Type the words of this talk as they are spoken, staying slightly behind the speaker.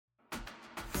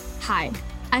Hi,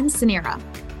 I'm Sanira,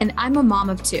 and I'm a mom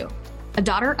of two, a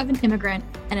daughter of an immigrant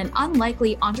and an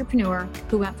unlikely entrepreneur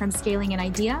who went from scaling an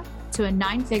idea to a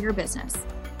 9-figure business.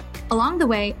 Along the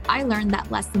way, I learned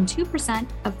that less than 2%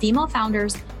 of female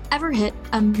founders ever hit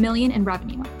 $1 million in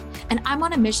revenue, and I'm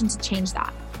on a mission to change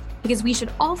that because we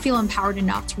should all feel empowered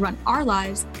enough to run our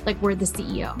lives like we're the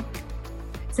CEO.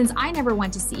 Since I never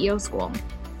went to CEO school,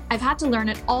 I've had to learn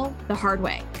it all the hard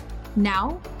way.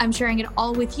 Now, I'm sharing it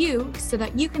all with you so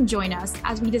that you can join us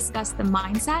as we discuss the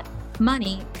mindset,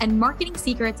 money, and marketing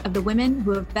secrets of the women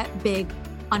who have bet big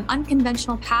on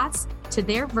unconventional paths to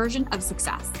their version of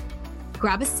success.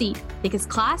 Grab a seat because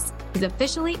class is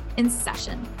officially in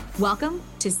session. Welcome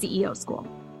to CEO School.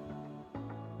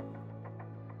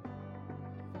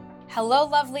 Hello,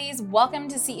 lovelies. Welcome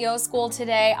to CEO School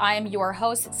today. I am your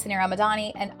host, Sanira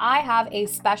Madani, and I have a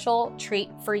special treat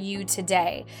for you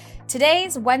today.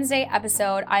 Today's Wednesday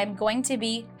episode, I am going to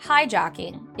be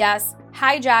hijacking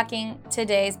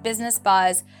today's business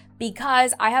buzz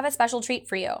because I have a special treat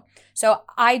for you. So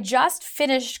I just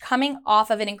finished coming off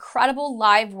of an incredible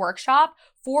live workshop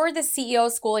for the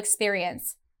CEO School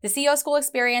Experience. The CEO School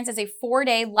Experience is a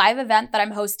 4-day live event that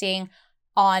I'm hosting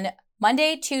on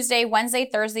Monday, Tuesday, Wednesday,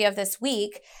 Thursday of this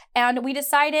week, and we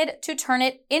decided to turn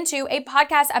it into a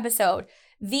podcast episode.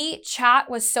 The chat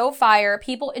was so fire.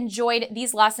 People enjoyed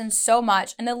these lessons so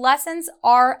much, and the lessons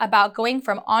are about going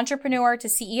from entrepreneur to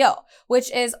CEO,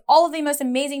 which is all of the most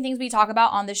amazing things we talk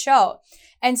about on the show.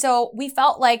 And so we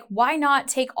felt like, why not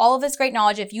take all of this great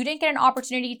knowledge? If you didn't get an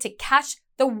opportunity to catch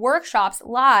the workshops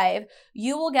live,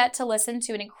 you will get to listen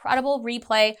to an incredible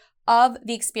replay of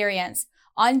the experience.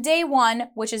 On day one,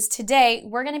 which is today,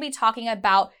 we're going to be talking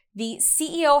about the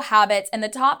CEO habits and the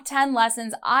top 10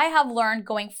 lessons I have learned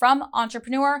going from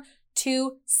entrepreneur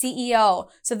to CEO.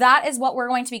 So that is what we're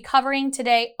going to be covering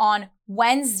today on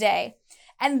Wednesday.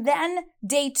 And then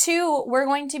day 2, we're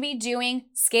going to be doing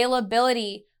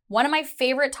scalability. One of my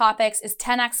favorite topics is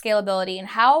 10x scalability and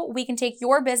how we can take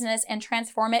your business and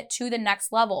transform it to the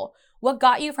next level. What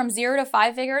got you from 0 to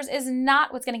 5 figures is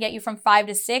not what's going to get you from 5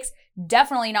 to 6,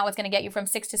 definitely not what's going to get you from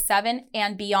 6 to 7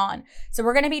 and beyond. So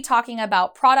we're going to be talking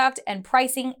about product and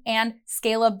pricing and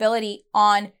scalability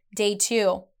on day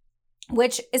 2,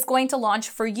 which is going to launch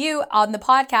for you on the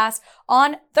podcast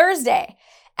on Thursday.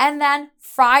 And then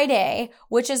Friday,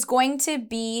 which is going to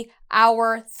be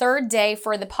our 3rd day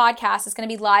for the podcast, is going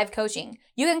to be live coaching.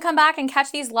 You can come back and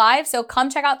catch these live, so come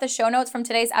check out the show notes from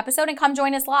today's episode and come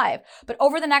join us live. But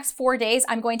over the next 4 days,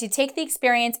 I'm going to take the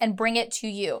experience and bring it to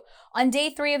you. On day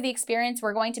 3 of the experience,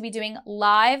 we're going to be doing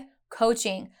live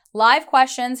coaching, live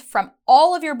questions from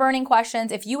all of your burning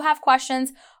questions. If you have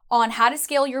questions on how to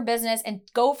scale your business and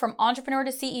go from entrepreneur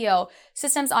to CEO,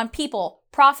 systems on people,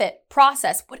 profit,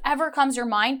 process, whatever comes your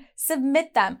mind,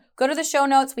 submit them. Go to the show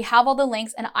notes. We have all the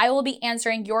links, and I will be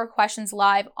answering your questions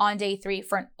live on day 3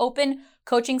 for an open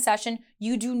coaching session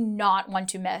you do not want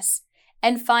to miss.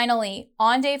 And finally,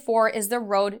 on day 4 is the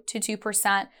road to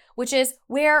 2%, which is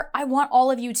where I want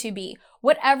all of you to be.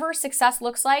 Whatever success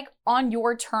looks like on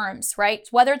your terms, right?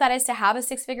 Whether that is to have a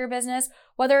 6-figure business,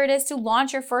 whether it is to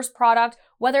launch your first product,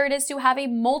 whether it is to have a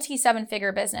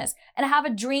multi-7-figure business and have a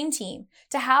dream team,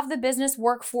 to have the business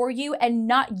work for you and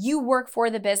not you work for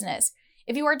the business.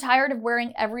 If you are tired of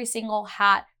wearing every single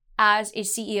hat as a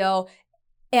CEO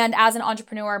and as an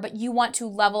entrepreneur, but you want to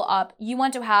level up, you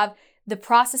want to have the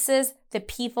processes, the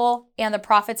people, and the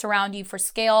profits around you for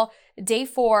scale, day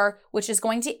 4, which is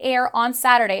going to air on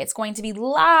Saturday. It's going to be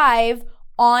live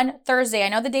on Thursday. I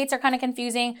know the dates are kind of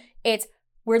confusing.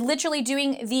 We're literally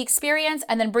doing the experience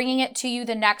and then bringing it to you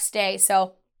the next day.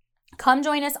 So come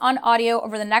join us on audio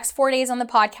over the next 4 days on the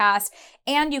podcast,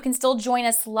 and you can still join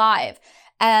us live.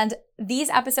 And these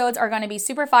episodes are going to be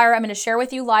super fire. I'm going to share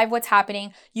with you live what's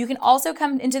happening. You can also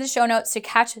come into the show notes to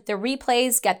catch the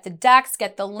replays, get the decks,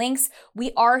 get the links.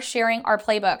 We are sharing our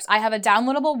playbooks. I have a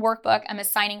downloadable workbook. I'm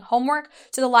assigning homework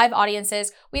to the live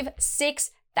audiences. We have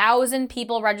 6,000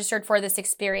 people registered for this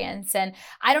experience. And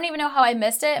I don't even know how I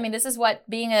missed it. I mean, this is what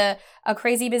being a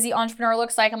crazy busy entrepreneur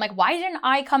looks like. I'm like, why didn't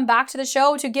I come back to the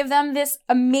show to give them this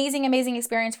amazing, amazing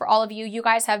experience for all of you? You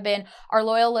guys have been our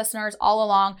loyal listeners all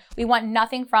along. We want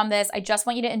nothing from this. I just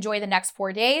want you to enjoy the next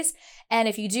 4 days. And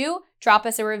if you do, drop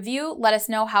us a review. Let us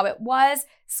know how it was.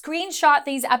 Screenshot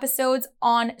these episodes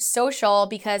on social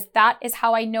because that is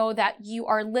how I know that you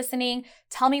are listening.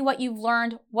 Tell me what you've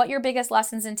learned, what your biggest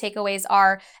lessons and takeaways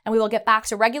are, and we will get back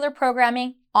to regular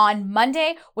programming on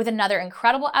Monday with another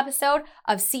incredible episode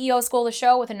of CEO School the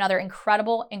Show with another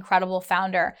incredible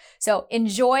founder. So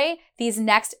enjoy these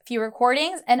next few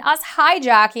recordings and us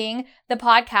hijacking the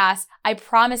podcast. I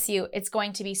promise you it's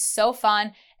going to be so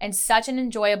fun and such an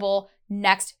enjoyable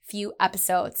next few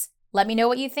episodes. Let me know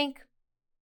what you think.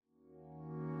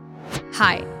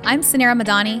 Hi, I'm Sanera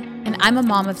Madani, and I'm a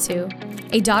mom of two,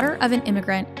 a daughter of an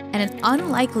immigrant and an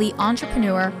unlikely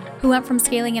entrepreneur who went from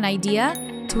scaling an idea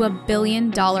to $1 billion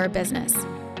business.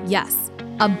 Yes,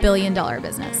 $1 billion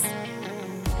business.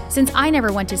 Since I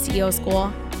never went to CEO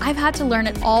school, I've had to learn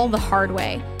it all the hard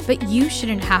way, but you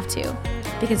shouldn't have to,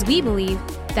 because we believe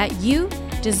that you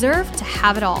deserve to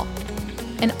have it all.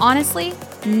 And honestly,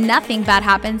 nothing bad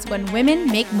happens when women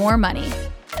make more money.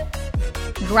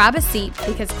 Grab a seat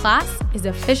because class is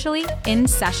officially in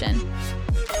session.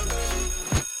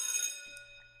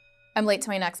 I'm late to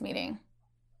my next meeting.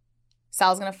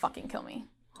 Sal's gonna fucking kill me.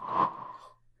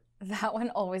 That one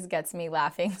always gets me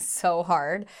laughing so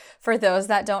hard. For those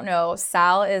that don't know,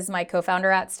 Sal is my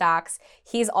co-founder at Stax.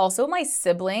 He's also my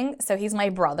sibling, so he's my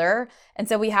brother. And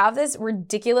so we have this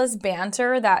ridiculous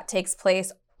banter that takes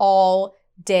place all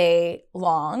day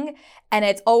long. And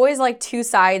it's always like two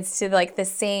sides to like the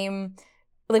same,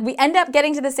 like we end up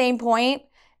getting to the same point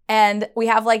and we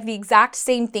have like the exact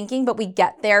same thinking, but we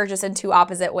get there just in two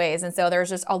opposite ways. And so there's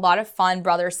just a lot of fun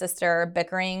brother-sister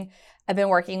bickering. I've been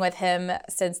working with him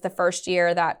since the first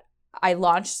year that I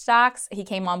launched Stax. He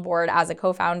came on board as a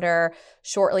co-founder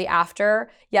shortly after.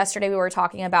 Yesterday, we were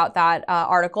talking about that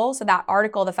article. So that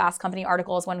article, the Fast Company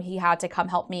article, is when he had to come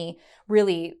help me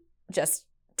really just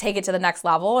take it to the next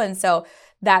level. And so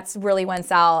that's really when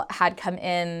Sal had come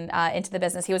in into the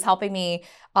business. He was helping me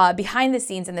behind the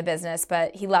scenes in the business,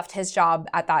 but he left his job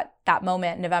at that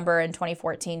moment, November in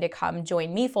 2014, to come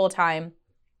join me full time,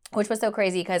 which was so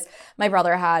crazy because my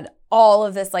brother had all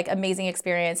of this like amazing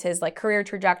experience. His like career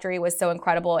trajectory was so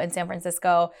incredible in San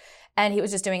Francisco, and he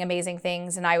was just doing amazing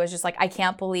things. And I was just like, I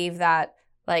can't believe that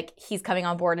like he's coming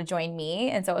on board to join me.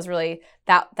 And so it was really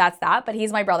that's that. But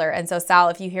he's my brother. And so Sal,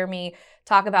 if you hear me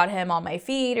talk about him on my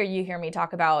feed or you hear me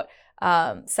talk about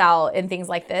Sal and things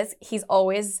like this, he's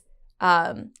always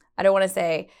I don't want to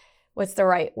say what's the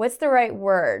right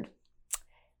word.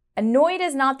 Annoyed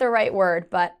is not the right word,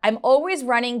 but I'm always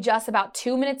running just about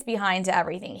 2 minutes behind to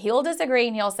everything. He'll disagree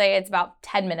and he'll say it's about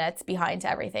 10 minutes behind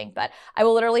to everything, but I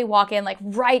will literally walk in like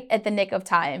right at the nick of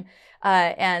time.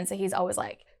 And so he's always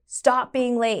like, stop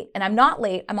being late. And I'm not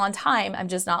late, I'm on time. I'm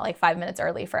just not like 5 minutes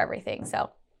early for everything.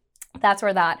 So that's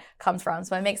where that comes from.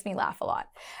 So it makes me laugh a lot.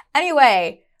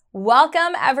 Anyway,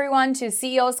 welcome everyone to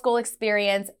CEO School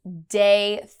Experience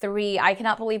Day 3. I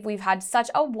cannot believe we've had such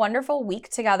a wonderful week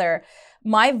together.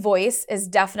 My voice is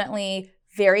definitely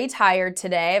very tired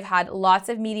today. I've had lots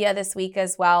of media this week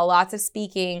as well, lots of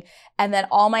speaking, and then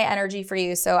all my energy for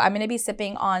you. So I'm going to be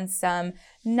sipping on some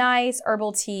nice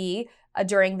herbal tea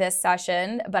during this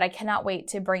session, but I cannot wait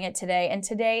to bring it today. And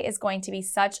today is going to be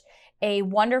such a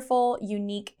wonderful,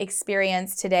 unique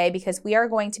experience today because we are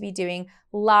going to be doing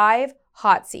live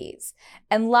hot seats.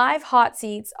 And live hot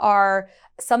seats are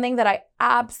something that I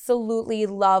absolutely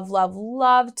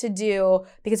love to do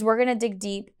because we're going to dig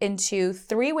deep into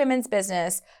 3 women's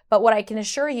business. But what I can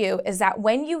assure you is that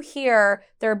when you hear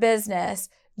their business,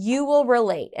 you will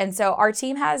relate. And so our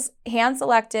team has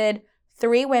hand-selected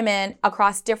 3 women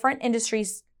across different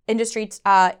industries,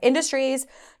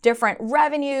 different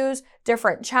revenues,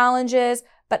 different challenges,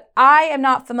 but I am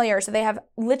not familiar. So they have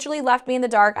literally left me in the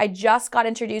dark. I just got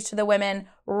introduced to the women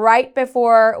right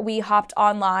before we hopped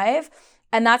on live.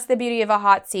 And that's the beauty of a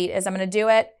hot seat is I'm going to do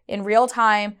it in real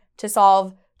time to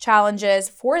solve challenges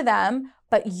for them.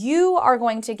 But you are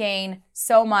going to gain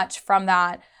so much from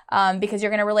that because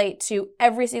you're going to relate to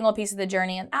every single piece of the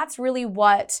journey. And that's really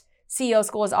what CEO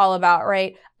school is all about,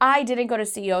 right? I didn't go to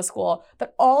CEO school,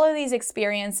 but all of these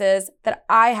experiences that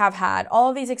I have had, all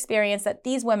of these experiences that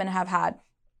these women have had,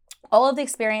 all of the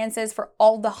experiences for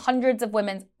all the hundreds of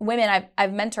women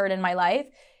I've mentored in my life,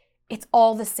 it's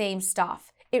all the same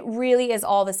stuff. It really is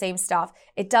all the same stuff.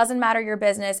 It doesn't matter your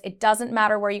business. It doesn't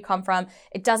matter where you come from.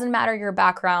 It doesn't matter your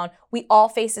background. We all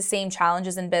face the same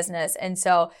challenges in business. And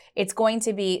so it's going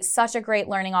to be such a great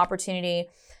learning opportunity.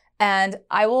 And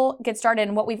I will get started.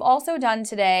 And what we've also done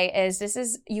today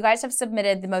is you guys have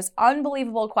submitted the most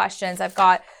unbelievable questions. I've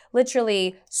got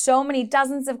literally so many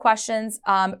dozens of questions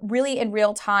really in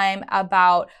real time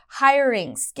about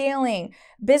hiring, scaling,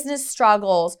 business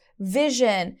struggles,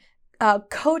 vision,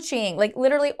 coaching, like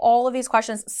literally all of these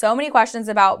questions, so many questions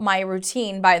about my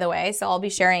routine, by the way. So I'll be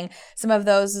sharing some of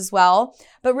those as well,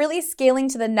 but really scaling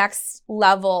to the next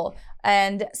level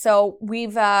And so we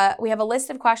have a list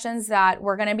of questions that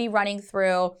we're going to be running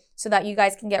through so that you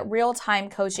guys can get real-time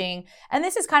coaching. And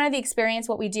this is kind of the experience,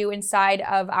 what we do inside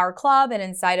of our club and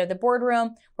inside of the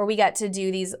boardroom, where we get to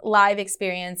do these live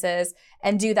experiences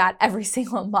and do that every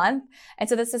single month. And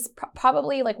so this is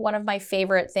probably like one of my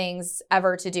favorite things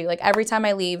ever to do. Like every time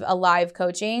I leave a live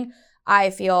coaching,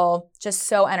 I feel just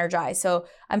so energized. So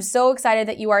I'm so excited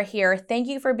that you are here. Thank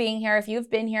you for being here. If you've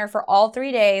been here for all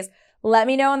 3 days, let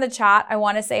me know in the chat. I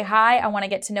want to say hi. I want to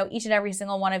get to know each and every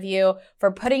single one of you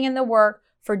for putting in the work,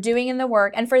 for doing in the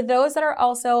work. And for those that are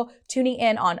also tuning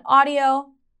in on audio,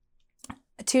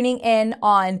 tuning in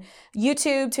on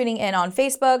YouTube, tuning in on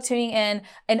Facebook, tuning in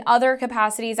other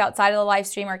capacities outside of the live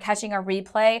stream or catching a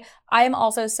replay, I am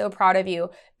also so proud of you.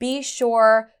 Be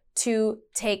sure to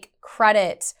take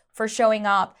credit for showing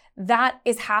up. That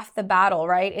is half the battle,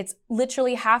 right? It's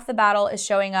literally half the battle is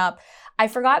showing up. I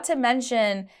forgot to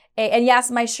mention, and yes,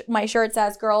 my shirt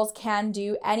says girls can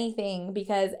do anything,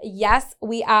 because yes,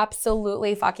 we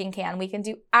absolutely fucking can. We can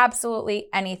do absolutely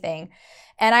anything.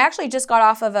 And I actually just got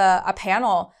off of a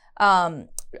panel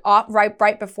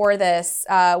right before this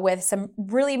with some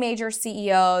really major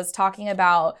CEOs talking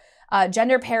about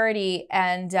gender parity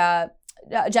and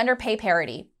gender pay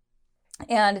parity.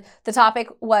 And the topic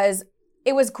was,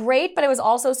 it was great, but it was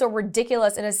also so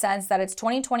ridiculous in a sense that it's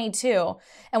 2022.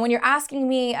 And when you're asking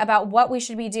me about what we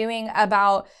should be doing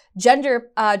about gender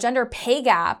pay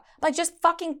gap, like just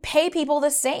fucking pay people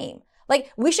the same.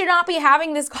 Like we should not be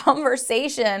having this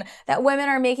conversation that women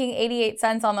are making 88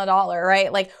 cents on the dollar,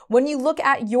 right? Like when you look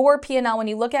at your P&L, when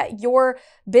you look at your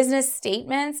business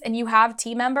statements and you have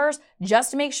team members,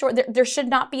 just to make sure there should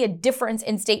not be a difference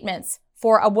in statements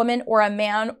for a woman or a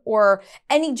man or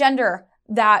any gender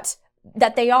that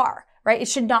they are, right? It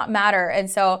should not matter. And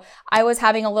so I was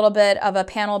having a little bit of a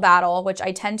panel battle, which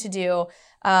I tend to do.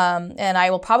 And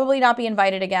I will probably not be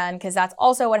invited again, because that's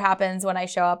also what happens when I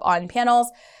show up on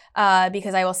panels,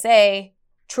 because I will say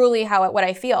truly what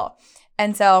I feel.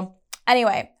 And so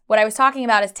anyway, what I was talking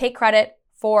about is take credit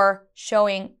for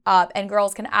showing up, and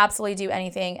girls can absolutely do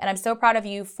anything. And I'm so proud of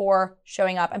you for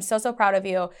showing up. I'm so proud of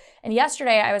you. And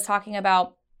yesterday I was talking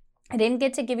about, I didn't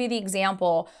get to give you the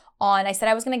example I said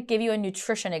I was going to give you a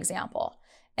nutrition example.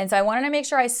 And so I wanted to make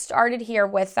sure I started here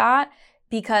with that,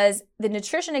 because the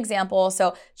nutrition example,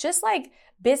 so just like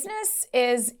business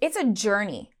it's a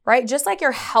journey, right? Just like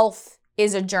your health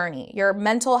is a journey, your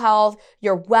mental health,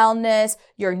 your wellness,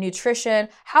 your nutrition.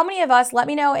 How many of us, let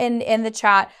me know in the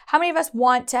chat, how many of us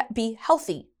want to be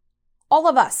healthy? All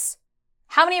of us.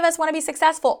 How many of us want to be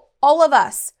successful? All of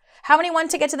us. How many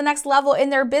want to get to the next level in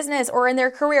their business or in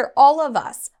their career? All of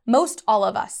us. Most all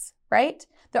of us, right?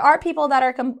 There are people that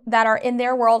are in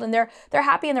their world and they're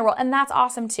happy in their world, and that's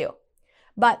awesome too.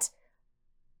 But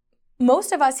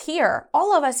most of us here,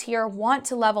 all of us here want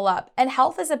to level up, and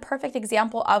health is a perfect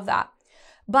example of that.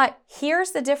 But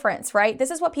here's the difference, right?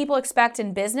 This is what people expect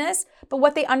in business, but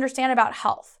what they understand about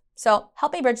health. So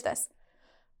help me bridge this.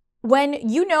 When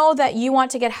you know that you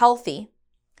want to get healthy,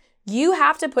 you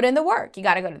have to put in the work. You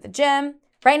got to go to the gym,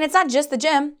 right? And it's not just the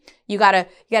gym. You got to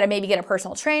maybe get a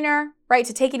personal trainer, right?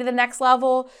 To take you to the next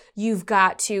level. You've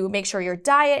got to make sure your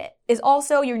diet is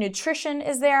also, your nutrition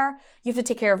is there. You have to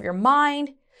take care of your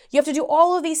mind. You have to do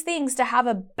all of these things to have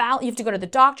a balance. You have to go to the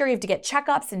doctor. You have to get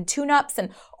checkups and tune-ups and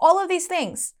all of these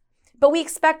things. But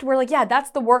we're like, yeah,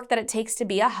 that's the work that it takes to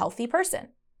be a healthy person.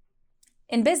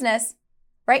 In business,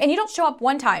 right? And you don't show up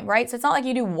one time, right? So it's not like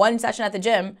you do one session at the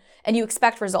gym and you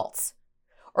expect results.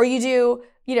 Or you do,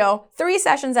 3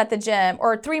 sessions at the gym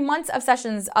or 3 months of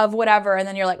sessions of whatever. And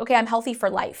then you're like, okay, I'm healthy for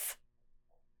life,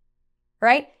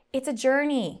 right? It's a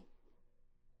journey,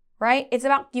 right? It's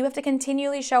about, you have to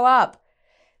continually show up.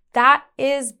 That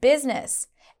is business.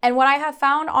 And what I have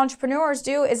found entrepreneurs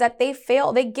do is that they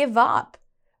fail, they give up,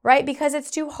 right? Because it's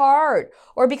too hard,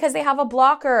 or because they have a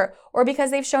blocker, or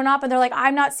because they've shown up and they're like,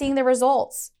 I'm not seeing the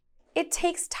results. It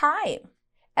takes time.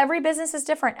 Every business is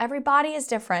different. Everybody is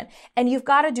different. And you've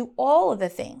got to do all of the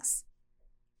things,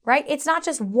 right? It's not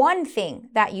just one thing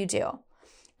that you do.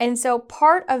 And so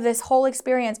part of this whole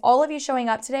experience, all of you showing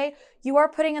up today, you are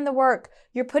putting in the work.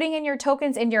 You're putting in your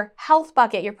tokens in your health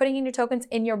bucket. You're putting in your tokens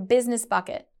in your business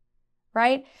bucket,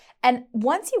 right? And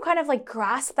once you kind of like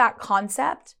grasp that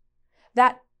concept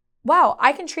that, wow,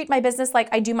 I can treat my business like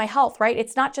I do my health, right?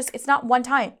 It's not one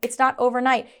time. It's not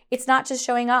overnight. It's not just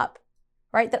showing up,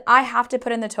 right? That I have to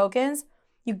put in the tokens.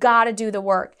 You got to do the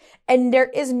work. And there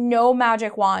is no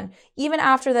magic wand. Even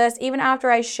after this, even after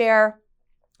I share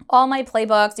all my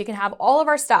playbooks, you can have all of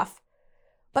our stuff.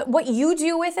 But what you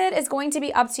do with it is going to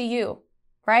be up to you,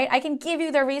 right? I can give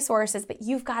you the resources, but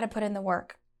you've got to put in the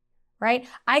work, right?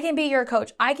 I can be your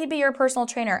coach. I can be your personal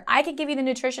trainer. I can give you the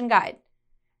nutrition guide,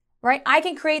 right? I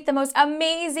can create the most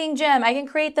amazing gym. I can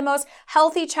create the most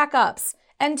healthy checkups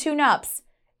and tune-ups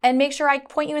and make sure I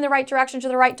point you in the right direction to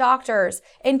the right doctors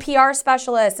and PR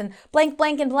specialists and blank,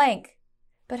 blank, and blank.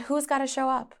 But who's got to show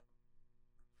up?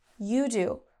 You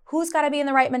do. Who's got to be in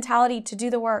the right mentality to do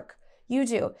the work? You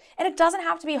do. And it doesn't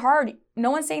have to be hard.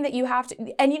 No one's saying that you have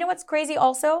to. And you know what's crazy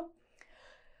also?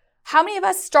 How many of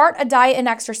us start a diet and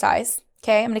exercise?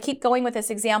 Okay, I'm going to keep going with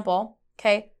this example.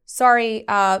 Okay, sorry,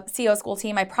 CEO School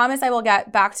team. I promise I will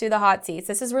get back to the hot seats.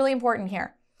 This is really important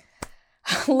here.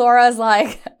 Laura's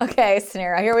like, okay,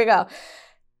 Suneera, here we go.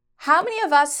 How many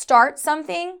of us start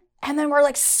something and then we're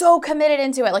like so committed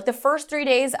into it? Like the first 3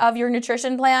 days of your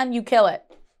nutrition plan, you kill it.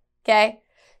 Okay,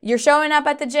 you're showing up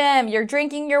at the gym, you're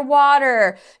drinking your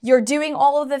water, you're doing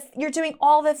all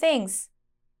the things.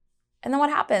 And then what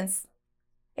happens?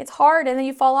 It's hard and then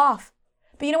you fall off.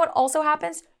 But you know what also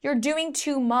happens? You're doing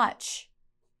too much.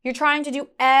 You're trying to do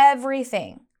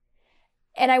everything.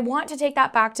 And I want to take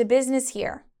that back to business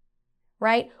here,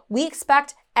 right? We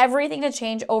expect everything to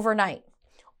change overnight.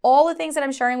 All the things that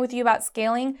I'm sharing with you about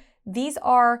scaling, these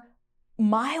are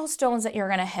milestones that you're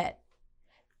going to hit.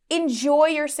 Enjoy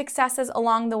your successes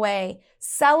along the way.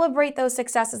 Celebrate those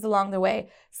successes along the way.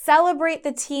 Celebrate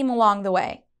the team along the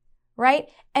way, right?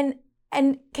 And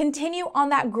continue on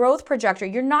that growth trajectory.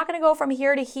 You're not going to go from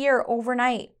here to here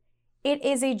overnight. It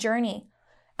is a journey.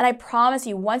 And I promise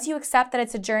you, once you accept that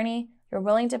it's a journey, you're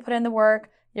willing to put in the work,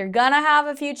 you're going to have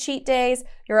a few cheat days,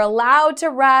 you're allowed to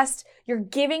rest, you're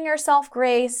giving yourself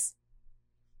grace,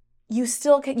 you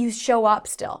show up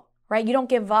still, right? You don't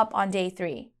give up on day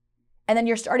 3. And then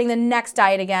you're starting the next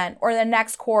diet again, or the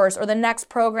next course, or the next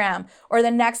program, or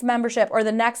the next membership, or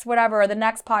the next whatever, or the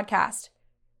next podcast.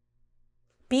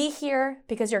 Be here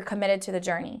because you're committed to the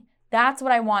journey. That's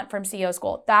what I want from CEO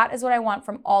School. That is what I want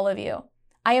from all of you.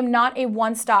 I am not a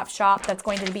one-stop shop that's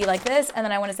going to be like this, and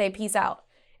then I want to say peace out.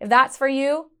 If that's for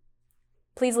you,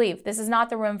 please leave. This is not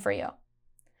the room for you.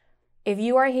 If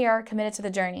you are here, committed to the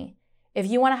journey, if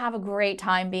you want to have a great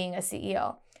time being a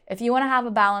CEO, if you want to have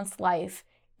a balanced life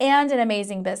and an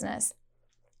amazing business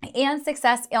and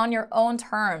success on your own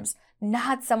terms,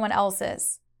 not someone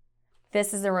else's,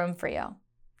 this is the room for you.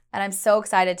 And I'm so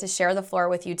excited to share the floor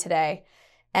with you today.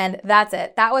 And that's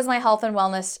it. That was my health and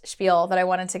wellness spiel that I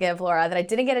wanted to give Laura that I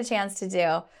didn't get a chance to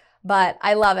do. But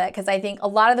I love it because I think a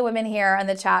lot of the women here in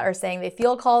the chat are saying they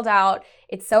feel called out.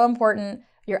 It's so important.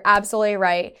 You're absolutely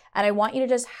right. And I want you to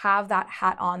just have that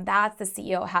hat on. That's the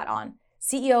CEO hat on.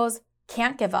 CEOs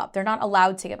can't give up. They're not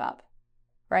allowed to give up,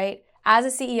 right? As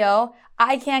a CEO,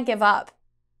 I can't give up.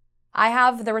 I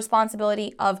have the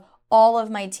responsibility of all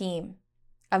of my team,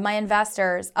 of my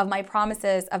investors, of my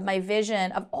promises, of my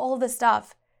vision, of all of the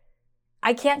stuff.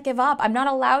 I can't give up. I'm not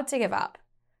allowed to give up.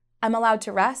 I'm allowed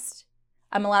to rest.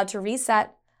 I'm allowed to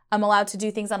reset. I'm allowed to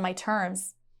do things on my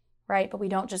terms, right? But we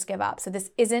don't just give up. So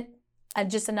this isn't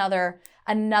just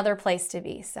another place to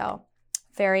be. So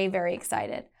very, very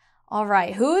excited. All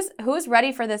right, who's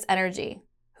ready for this energy?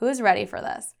 Who's ready for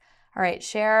this? All right,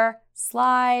 share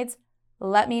slides.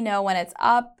 Let me know when it's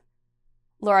up.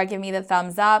 Laura, give me the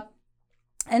thumbs up.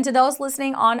 And to those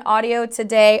listening on audio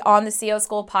today on the CEO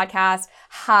School podcast,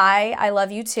 hi, I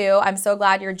love you too. I'm so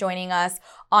glad you're joining us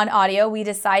on audio. We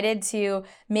decided to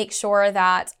make sure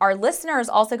that our listeners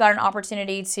also got an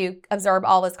opportunity to absorb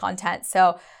all this content.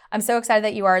 So I'm so excited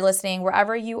that you are listening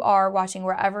wherever you are, watching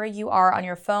wherever you are, on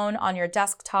your phone, on your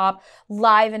desktop,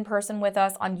 live in person with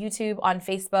us on YouTube, on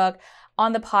Facebook,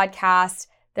 on the podcast.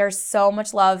 There's so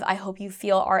much love. I hope you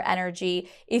feel our energy.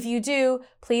 If you do,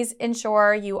 please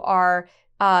ensure you are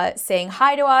saying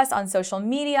hi to us on social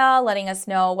media, letting us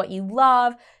know what you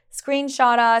love,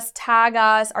 screenshot us, tag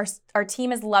us. Our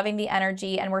team is loving the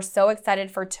energy and we're so excited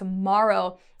for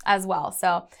tomorrow as well.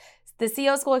 So the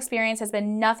CEO School experience has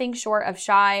been nothing short of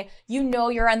shy. You know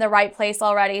you're in the right place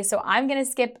already. So I'm gonna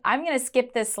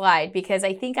skip this slide because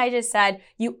I think I just said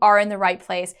you are in the right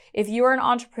place. If you are an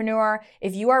entrepreneur,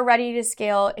 if you are ready to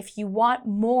scale, if you want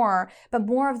more, but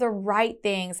more of the right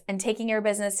things and taking your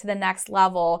business to the next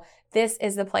level, this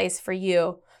is the place for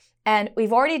you. And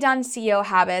we've already done CEO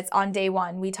habits on day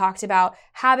 1. We talked about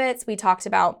habits. We talked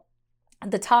about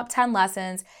the top 10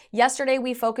 lessons. Yesterday,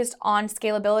 we focused on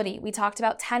scalability. We talked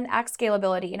about 10x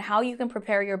scalability and how you can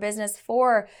prepare your business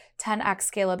for 10x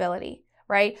scalability,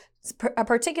 right?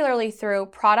 Particularly through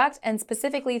product and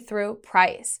specifically through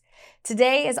price.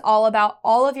 Today is all about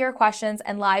all of your questions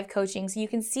and live coaching so you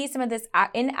can see some of this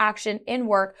in action, in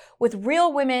work with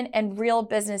real women and real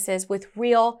businesses with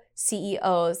real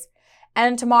CEOs.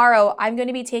 And tomorrow, I'm going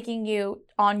to be taking you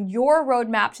on your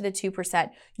roadmap to the 2%,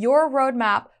 your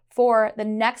roadmap for the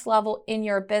next level in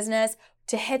your business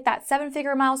to hit that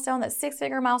 7-figure milestone, that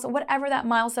 6-figure milestone, whatever that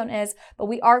milestone is. But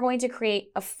we are going to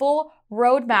create a full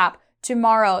roadmap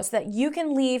tomorrow so that you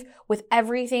can leave with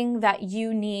everything that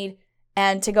you need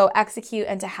and to go execute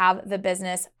and to have the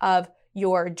business of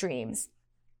your dreams.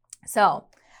 So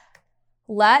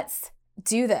let's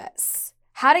do this.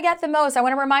 How to get the most. I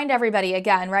want to remind everybody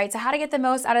again, right? So how to get the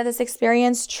most out of this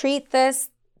experience. Treat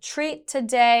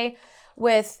today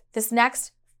with this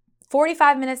next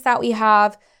 45 minutes that we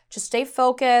have. Just stay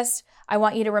focused. I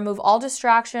want you to remove all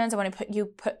distractions. I want to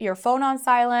put your phone on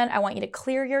silent. I want you to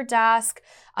clear your desk.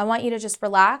 I want you to just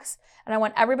relax. And I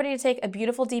want everybody to take a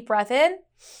beautiful deep breath in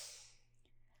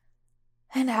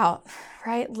and out,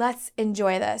 right? Let's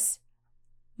enjoy this.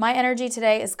 My energy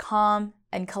today is calm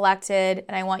and collected,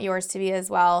 and I want yours to be as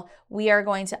well. We are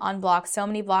going to unblock so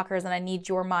many blockers, and I need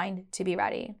your mind to be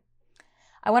ready.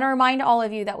 I want to remind all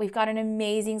of you that we've got an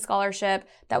amazing scholarship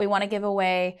that we want to give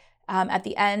away at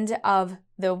the end of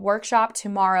the workshop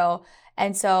tomorrow.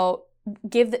 And so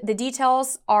the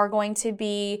details are going to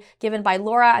be given by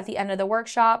Laura at the end of the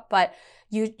workshop, but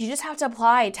you just have to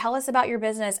apply. Tell us about your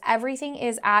business. Everything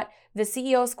is at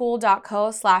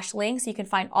theceoschool.co/link, so you can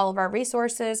find all of our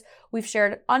resources. We've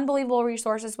shared unbelievable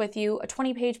resources with you, a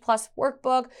 20-page plus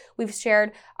workbook. We've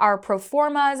shared our pro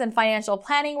formas and financial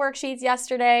planning worksheets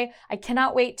yesterday. I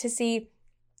cannot wait to see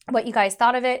what you guys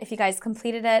thought of it, if you guys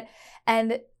completed it.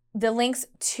 And the links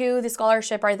to the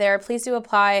scholarship are there. Please do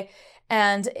apply.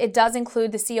 And it does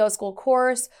include the CEO School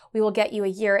course. We will get you a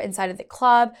year inside of the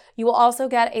club. You will also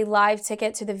get a live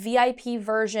ticket to the VIP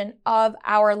version of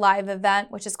our live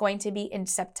event, which is going to be in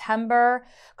September.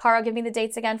 Cara, give me the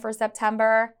dates again for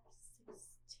September.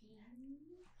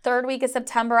 3rd week of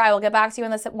September. I will get back to you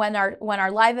on this when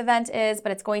our live event is,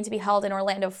 but it's going to be held in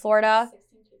Orlando, Florida.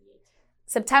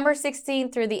 September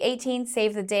 16th through the 18th,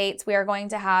 save the dates. We are going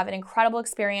to have an incredible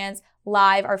experience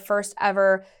live, our first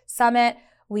ever summit.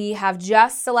 We have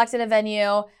just selected a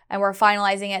venue and we're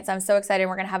finalizing it. So I'm so excited.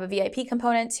 We're going to have a VIP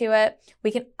component to it.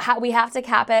 We have to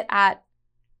cap it at,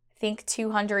 I think,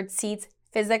 200 seats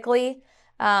physically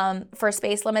for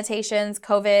space limitations,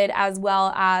 COVID, as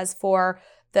well as for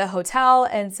the hotel.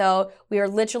 And so we are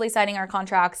literally signing our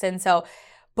contracts. And so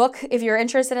book if you're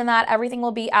interested in that. Everything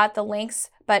will be at the links,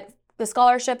 but the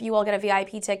scholarship, you will get a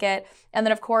VIP ticket. And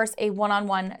then, of course, a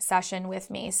one-on-one session with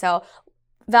me. So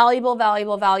valuable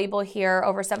here,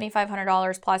 over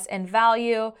 $7,500 plus in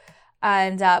value.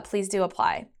 And please do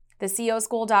apply.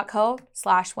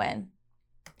 theceoschool.co/win.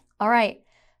 All right,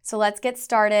 so let's get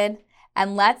started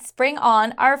and let's bring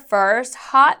on our first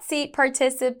hot seat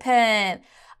participant.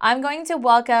 I'm going to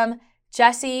welcome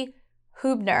Jessie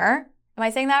Huebner. Am I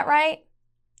saying that right?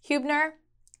 Huebner?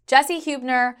 Jessie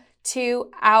Huebner to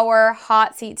our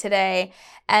hot seat today.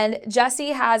 And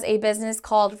Jessie has a business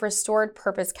called Restored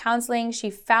Purpose Counseling. She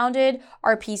founded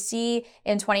RPC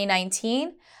in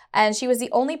 2019, and she was the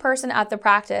only person at the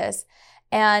practice.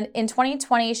 And in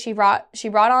 2020, she brought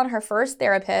on her first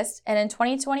therapist, and in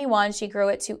 2021, she grew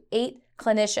it to 8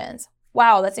 clinicians.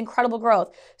 Wow, that's incredible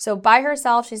growth. So by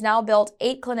herself, she's now built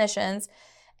 8 clinicians.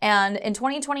 And in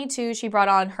 2022, she brought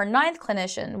on her 9th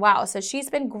clinician. Wow, so she's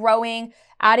been growing,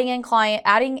 adding in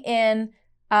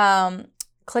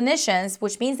clinicians,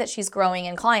 which means that she's growing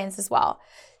in clients as well.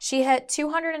 She hit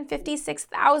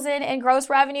 $256,000 in gross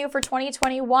revenue for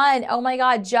 2021. Oh my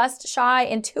God, just shy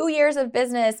in 2 years of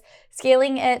business,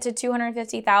 scaling it to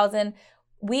 $250,000.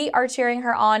 We are cheering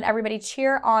her on. Everybody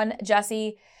cheer on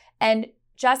Jessie. And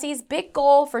Jessie's big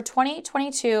goal for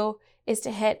 2022 is to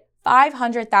hit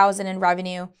 $500,000 in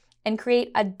revenue and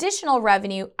create additional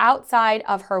revenue outside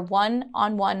of her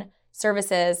one-on-one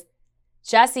services.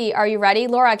 Jessie, are you ready?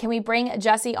 Laura, can we bring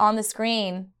Jessie on the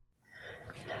screen?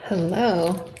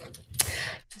 Hello.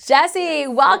 Jessie,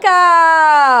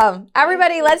 welcome.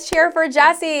 Everybody, let's cheer for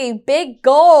Jessie. Big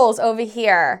goals over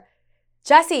here.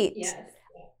 Jessie, yes.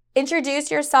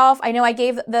 Introduce yourself. I know I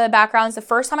gave the backgrounds the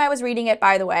first time I was reading it,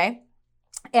 by the way.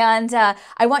 And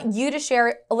I want you to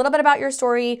share a little bit about your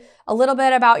story, a little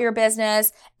bit about your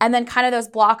business, and then kind of those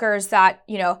blockers that,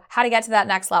 how to get to that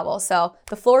next level. So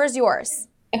the floor is yours.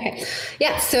 Okay.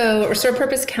 Yeah. So Restored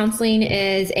Purpose Counseling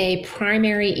is a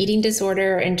primary eating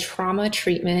disorder and trauma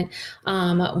treatment.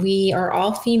 We are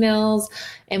all females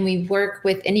and we work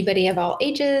with anybody of all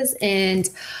ages. And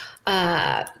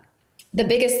the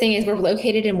biggest thing is we're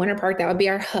located in Winter Park. That would be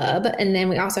our hub. And then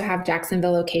we also have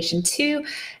Jacksonville location 2.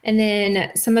 And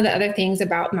then some of the other things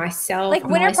about myself. Like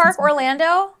Winter Park,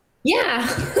 Orlando? Yeah.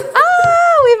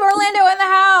 Oh, we have Orlando in the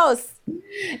house.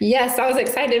 Yes. I was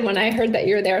excited when I heard that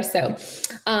you're there. So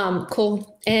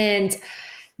cool. And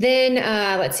Then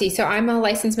let's see. So I'm a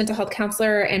licensed mental health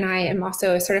counselor, and I am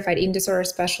also a certified eating disorder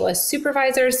specialist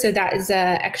supervisor. So that is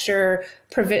a extra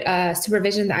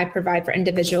supervision that I provide for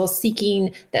individuals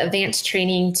seeking the advanced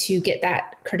training to get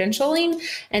that credentialing.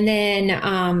 And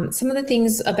then some of the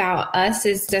things about us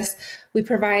is just we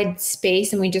provide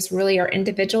space and we just really are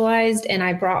individualized. And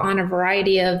I brought on a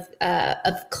variety of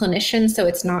clinicians. So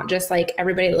it's not just like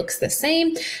everybody looks the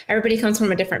same. Everybody comes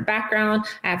from a different background.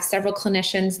 I have several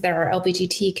clinicians that are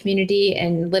LGBTQ community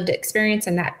and lived experience,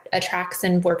 and that attracts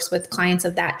and works with clients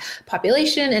of that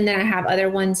population. And then I have other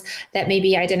ones that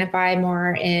maybe identify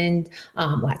more in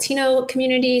Latino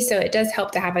community. So it does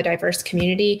help to have a diverse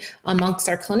community amongst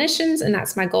our clinicians. And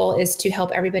that's my goal, is to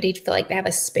help everybody feel like they have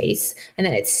a space and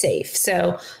that it's safe.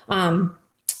 So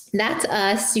that's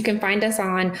us. You can find us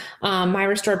on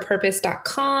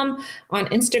myrestoredpurpose.com. On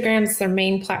Instagram, their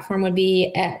main platform would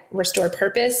be at Restored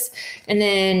Purpose. And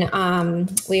then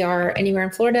we are anywhere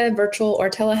in Florida, virtual or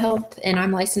telehealth, and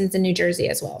I'm licensed in New Jersey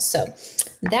as well. So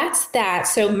that's that.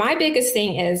 So my biggest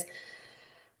thing is,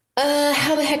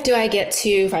 how the heck do I get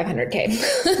to 500K?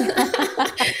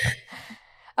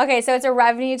 Okay, so it's a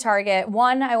revenue target.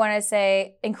 One, I want to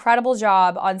say incredible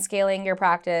job on scaling your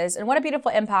practice, and what a beautiful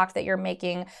impact that you're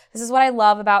making. This is what I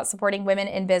love about supporting women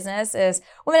in business is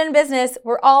women in business,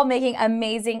 we're all making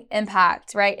amazing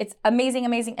impact, right? It's amazing,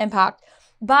 amazing impact.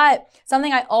 But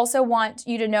something I also want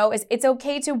you to know is it's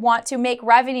okay to want to make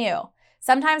revenue.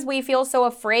 Sometimes we feel so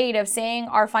afraid of saying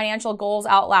our financial goals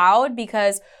out loud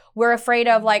because we're afraid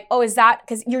of like, oh, is that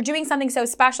because you're doing something so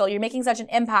special? You're making such an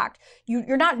impact.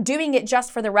 You're not doing it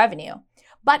just for the revenue.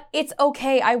 But it's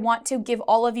okay. I want to give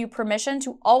all of you permission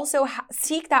to also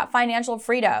seek that financial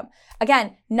freedom.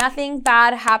 Again, nothing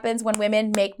bad happens when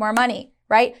women make more money,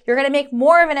 right? You're going to make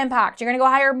more of an impact. You're going to go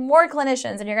hire more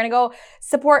clinicians, and you're going to go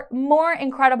support more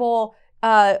incredible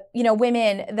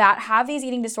women that have these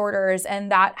eating disorders and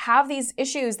that have these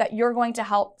issues that you're going to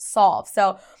help solve.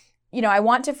 So, I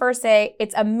want to first say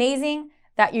it's amazing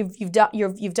that you've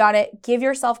done it. Give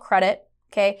yourself credit,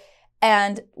 okay?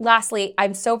 And lastly,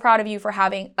 I'm so proud of you for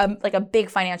having a big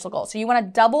financial goal. So you want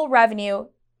to double revenue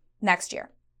next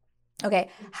year. Okay,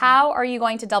 how are you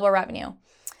going to double revenue?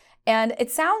 And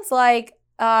it sounds like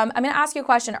I'm going to ask you a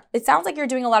question. It sounds like you're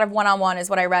doing a lot of one-on-one is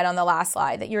what I read on the last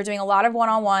slide, that you're doing a lot of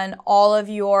one-on-one. All of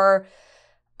your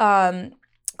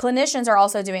clinicians are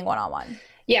also doing one-on-one.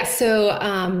 Yeah,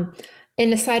 so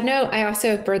in a side note, I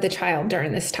also birthed a child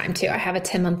during this time too. I have a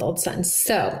 10-month-old son.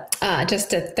 So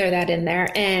just to throw that in there.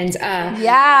 And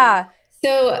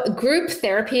so group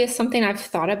therapy is something I've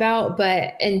thought about,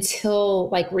 but until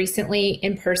like recently,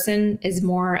 in person is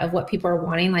more of what people are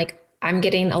wanting. Like I'm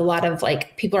getting a lot of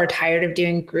like, people are tired of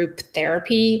doing group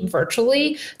therapy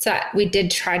virtually. So we did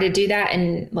try to do that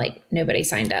and like nobody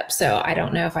signed up. So I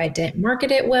don't know if I didn't market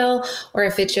it well, or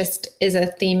if it just is a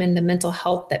theme in the mental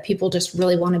health that people just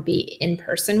really want to be in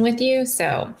person with you.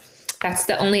 So that's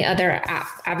the only other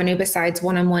avenue besides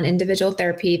one-on-one individual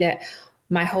therapy that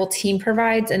my whole team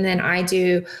provides. And then I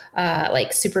do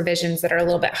like supervisions that are a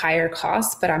little bit higher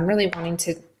cost, but I'm really wanting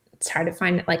to try to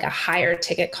find like a higher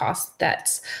ticket cost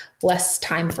that's less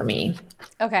time for me.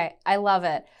 Okay, I love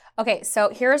it. Okay, so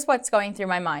here's what's going through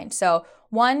my mind. So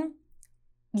one,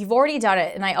 you've already done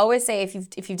it. And I always say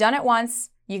if you've done it once,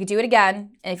 you could do it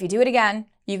again. And if you do it again,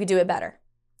 you could do it better.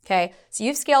 Okay, so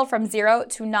you've scaled from 0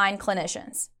 to 9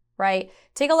 clinicians, right?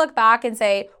 Take a look back and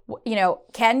say,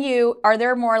 are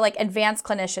there more like advanced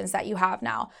clinicians that you have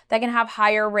now that can have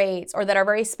higher rates or that are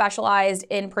very specialized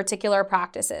in particular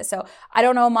practices? So I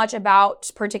don't know much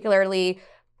about particularly,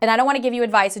 and I don't want to give you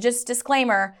advice. So just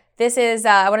disclaimer, this is,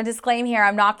 I want to disclaim here,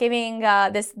 I'm not giving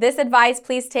this advice.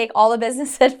 Please take all the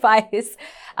business advice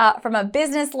from a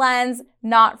business lens,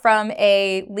 not from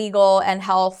a legal and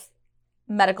health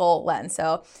medical lens.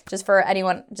 So just for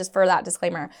that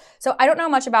disclaimer. So I don't know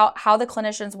much about how the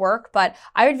clinicians work, but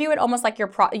I would view it almost like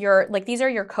these are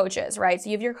your coaches, right? So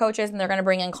you have your coaches and they're going to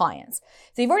bring in clients.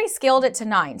 So you've already scaled it to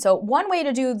 9. So one way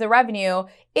to do the revenue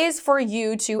is for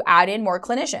you to add in more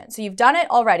clinicians. So you've done it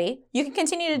already. You can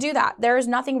continue to do that. There is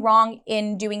nothing wrong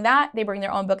in doing that. They bring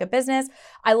their own book of business.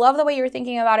 I love the way you're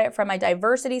thinking about it from a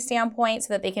diversity standpoint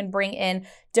so that they can bring in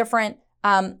different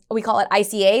we call it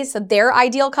ICAs, so their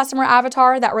ideal customer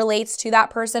avatar that relates to that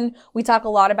person. We talk a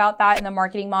lot about that in the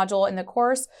marketing module in the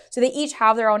course. So they each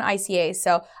have their own ICAs.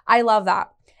 So I love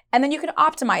that. And then you can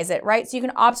optimize it, right? So you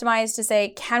can optimize to say,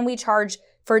 can we charge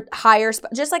for higher,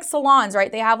 just like salons,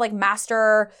 right? They have like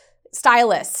master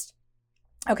stylists.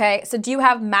 Okay, so do you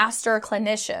have master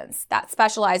clinicians that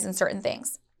specialize in certain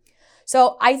things?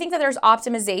 So I think that there's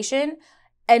optimization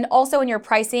And also in your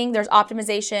pricing, there's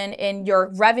optimization in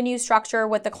your revenue structure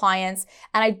with the clients.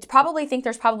 And I probably think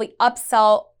there's probably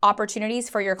upsell opportunities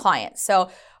for your clients. So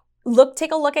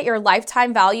take a look at your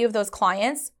lifetime value of those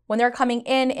clients when they're coming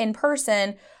in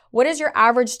person. What is your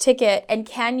average ticket? And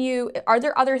are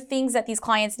there other things that these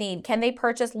clients need? Can they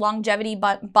purchase longevity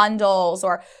bundles?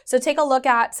 So take a look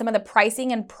at some of the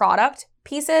pricing and product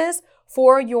pieces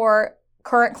for your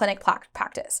current clinic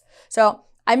practice. So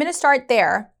I'm going to start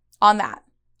there on that.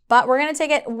 But we're going to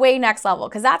take it way next level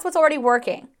because that's what's already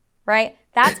working, right?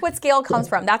 That's what scale comes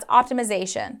from. That's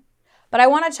optimization. But I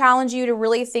want to challenge you to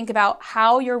really think about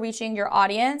how you're reaching your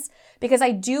audience, because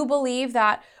I do believe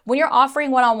that when you're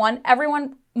offering one-on-one,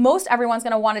 most everyone's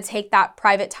going to want to take that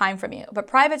private time from you. But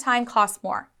private time costs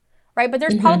more, right? But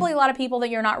there's probably a lot of people that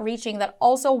you're not reaching that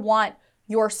also want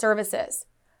your services,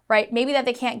 right? Maybe that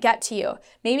they can't get to you.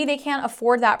 Maybe they can't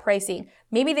afford that pricing.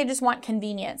 Maybe they just want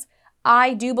convenience.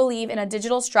 I do believe in a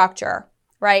digital structure,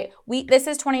 right? This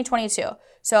is 2022.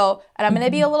 So, and I'm going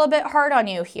to be a little bit hard on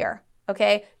you here,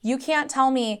 okay? You can't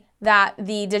tell me that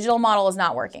the digital model is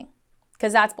not working,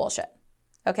 because that's bullshit.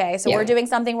 Okay, so we're doing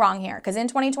something wrong here, because in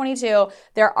 2022,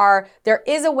 there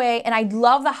is a way, and I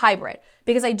love the hybrid,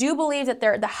 because I do believe that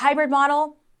the hybrid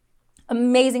model,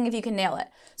 amazing if you can nail it.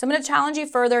 So I'm going to challenge you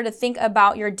further to think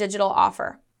about your digital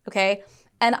offer, okay?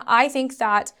 And I think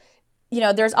that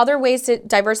there's other ways to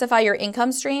diversify your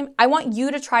income stream. I want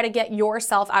you to try to get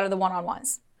yourself out of the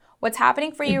one-on-ones. What's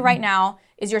happening for you right now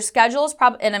is your schedule is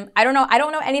probably, and I don't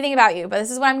know anything about you, but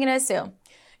this is what I'm going to assume.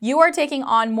 You are taking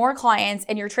on more clients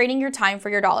and you're trading your time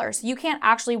for your dollars. You can't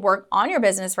actually work on your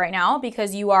business right now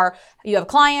because you have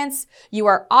clients, you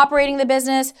are operating the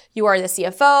business, you are the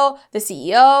CFO, the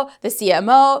CEO, the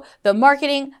CMO, the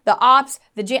marketing, the ops,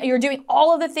 you're doing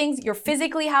all of the things. You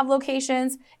physically have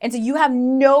locations. And so you have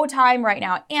no time right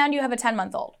now, and you have a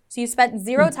 10-month-old. So you spent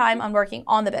zero time on working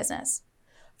on the business.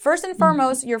 First and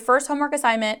foremost, your first homework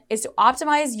assignment is to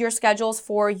optimize your schedules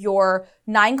for your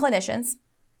 9 clinicians,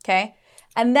 okay?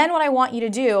 And then what I want you to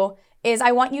do is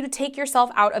I want you to take yourself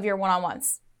out of your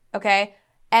one-on-ones, okay?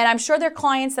 And I'm sure there are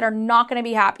clients that are not going to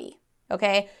be happy,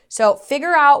 okay? So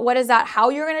figure out how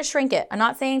you're going to shrink it. I'm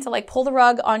not saying to pull the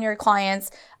rug on your clients.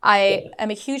 I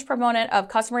am a huge proponent of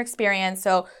customer experience.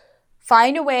 So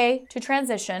find a way to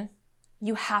transition.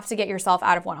 You have to get yourself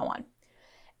out of one-on-one.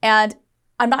 And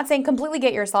I'm not saying completely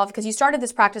get yourself, because you started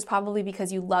this practice probably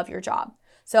because you love your job.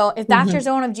 So if that's your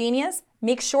zone of genius,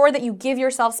 make sure that you give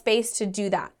yourself space to do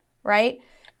that, right?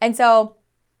 And so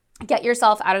get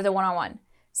yourself out of the one-on-one.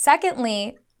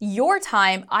 Secondly, your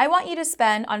time, I want you to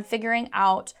spend on figuring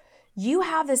out, you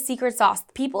have the secret sauce.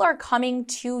 People are coming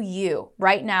to you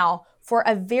right now for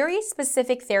a very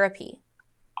specific therapy.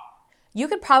 You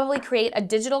could probably create a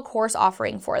digital course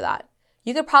offering for that.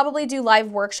 You could probably do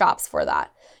live workshops for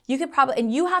that.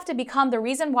 And you have to become the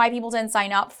reason why people didn't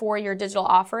sign up for your digital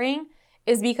offering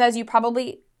is because you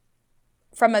probably,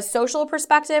 from a social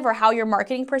perspective or how your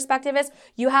marketing perspective is,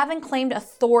 you haven't claimed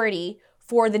authority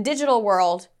for the digital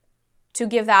world to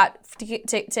give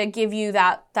you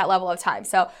that level of time.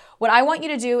 So what I want you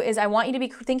to do is I want you to be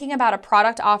thinking about a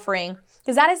product offering,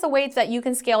 because that is the way that you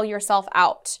can scale yourself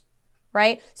out,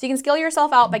 right? So you can scale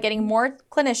yourself out by getting more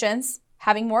clinicians,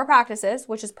 having more practices,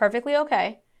 which is perfectly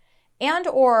okay.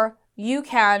 And/or you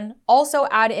can also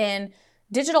add in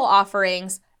digital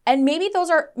offerings. And maybe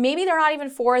they're not even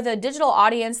for the digital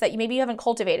audience that you haven't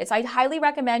cultivated. So I highly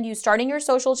recommend you starting your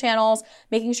social channels,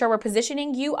 making sure we're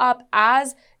positioning you up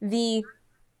as the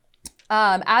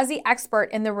expert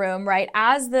in the room, right?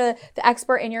 As the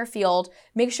expert in your field.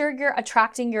 Make sure you're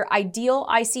attracting your ideal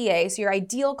ICA, so your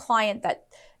ideal client,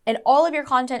 and all of your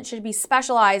content should be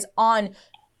specialized on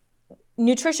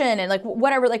nutrition and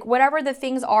whatever the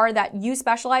things are that you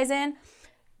specialize in.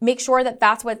 Make sure that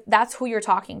that's who you're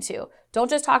talking to.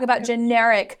 Don't just talk about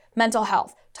generic mental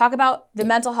health. Talk about the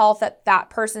mental health that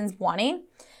person's wanting.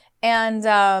 And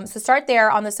so start there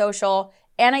on the social.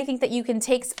 And I think that you can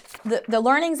take the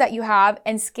learnings that you have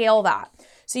and scale that.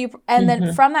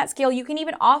 Then from that scale, you can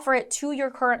even offer it to your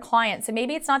current clients. So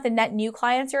maybe it's not the net new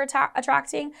clients you're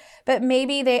attracting, but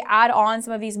maybe they add on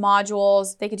some of these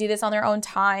modules. They could do this on their own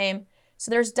time. So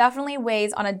there's definitely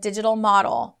ways on a digital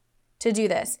model to do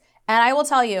this. And I will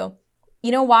tell you,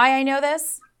 you know why I know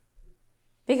this?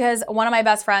 Because one of my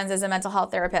best friends is a mental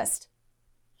health therapist,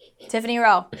 Tiffany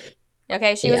Rowe.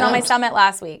 Okay, she was on my summit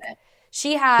last week.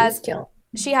 She has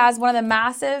one of the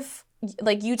massive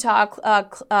Utah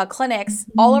clinics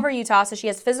all over Utah. So she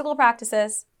has physical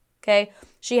practices. Okay,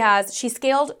 she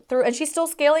scaled through, and she's still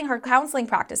scaling her counseling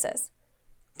practices.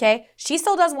 Okay, she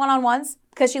still does one-on-ones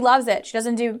because she loves it. She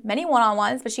doesn't do many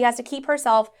one-on-ones, but she has to keep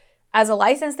herself as a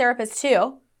licensed therapist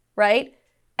too, right?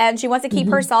 and she wants to keep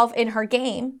herself in her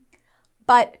game,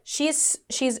 but she's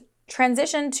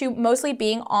transitioned to mostly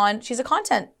being on, she's a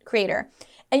content creator.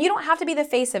 And you don't have to be the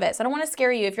face of it. So I don't want to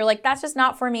scare you if you're like, that's just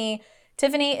not for me.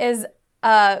 Tiffany is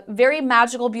a very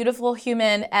magical, beautiful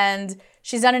human, and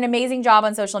she's done an amazing job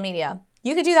on social media.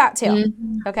 You could do that too,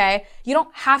 okay? You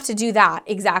don't have to do that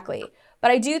exactly. But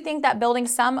I do think that building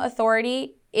some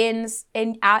authority in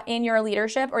your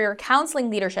leadership or your counseling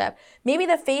leadership, maybe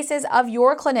the faces of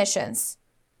your clinicians,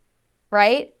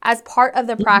 right, as part of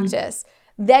the practice,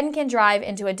 then can drive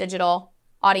into a digital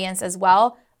audience as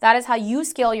well. That is how you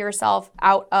scale yourself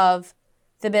out of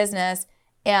the business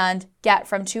and get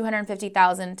from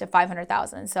 250,000 to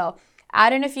 500,000. So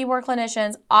add in a few more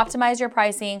clinicians, optimize your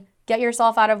pricing, get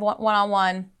yourself out of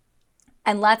one-on-one,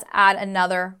 and let's add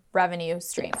another revenue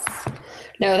stream.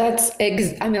 No,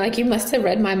 I mean, like, you must have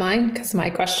read my mind, because my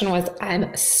question was,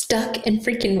 I'm stuck in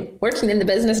freaking working in the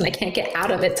business and I can't get out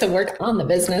of it to work on the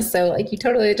business. So like, you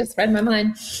totally just read my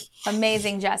mind.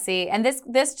 Amazing, Jessie. And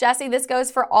this Jessie, this goes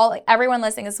for everyone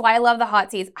listening. This is why I love the hot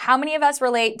seats. How many of us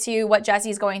relate to what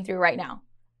Jessie's going through right now?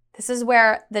 This is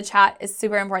where the chat is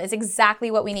super important. It's exactly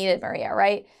what we needed, Maria,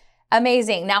 right?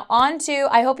 Amazing. Now on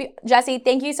to, Jessie,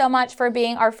 thank you so much for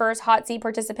being our first hot seat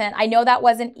participant. I know that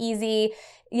wasn't easy,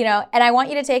 and I want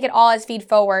you to take it all as feed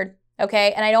forward,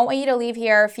 okay? And I don't want you to leave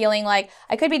here feeling like,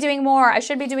 I could be doing more, I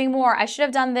should be doing more, I should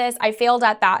have done this, I failed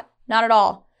at that. Not at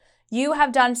all. You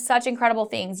have done such incredible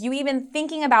things. You even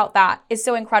thinking about that is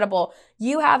so incredible.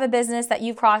 You have a business that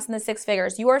you've crossed in the 6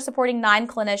 figures. You are supporting 9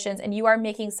 clinicians and you are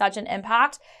making such an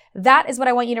impact. That is what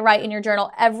I want you to write in your journal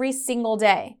every single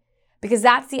day, because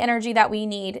that's the energy that we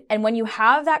need. And when you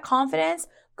have that confidence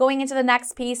going into the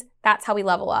next piece, that's how we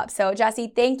level up. So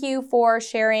Jessie, thank you for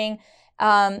sharing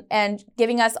and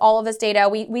giving us all of this data.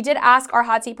 We did ask our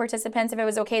hot seat participants if it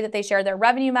was okay that they share their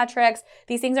revenue metrics.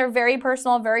 These things are very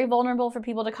personal, very vulnerable for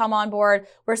people to come on board.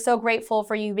 We're so grateful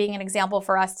for you being an example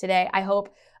for us today.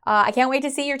 I can't wait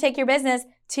to see you take your business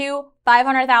to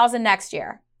 500,000 next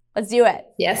year. Let's do it.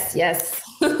 Yes.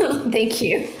 Thank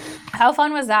you. How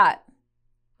fun was that?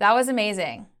 That was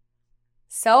amazing.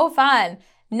 So fun.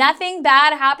 Nothing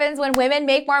bad happens when women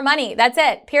make more money. That's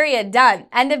it. Period. Done.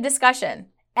 End of discussion.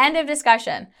 End of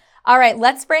discussion. All right,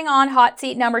 let's bring on hot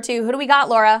seat number 2. Who do we got,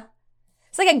 Laura?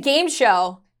 It's like a game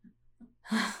show.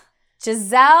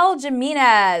 Giselle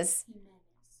Jimenez.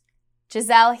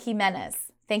 Giselle Jimenez.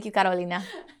 Thank you, Carolina.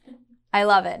 I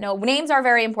love it. No, names are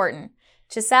very important.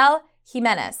 Giselle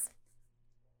Jimenez.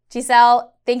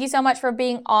 Giselle, thank you so much for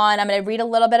being on. I'm going to read a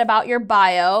little bit about your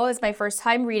bio. It's my first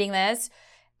time reading this.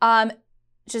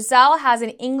 Giselle has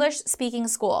an English-speaking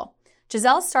school.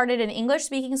 Giselle started an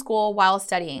English-speaking school while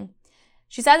studying.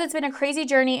 She says it's been a crazy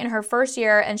journey in her first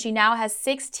year, and she now has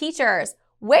 6 teachers.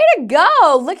 Way to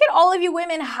go! Look at all of you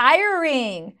women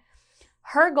hiring.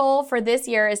 Her goal for this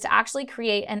year is to actually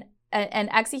create and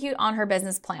execute on her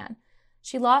business plan.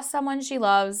 She lost someone she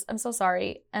loves. I'm so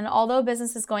sorry. And although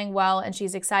business is going well and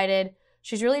she's excited,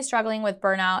 she's really struggling with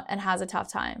burnout and has a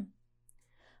tough time.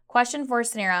 Question for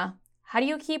Suneera: how do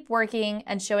you keep working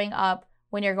and showing up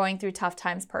when you're going through tough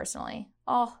times personally?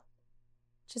 Oh,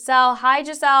 Giselle. Hi,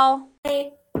 Giselle.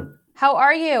 Hey. How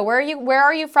are you? Where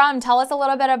are you from? Tell us a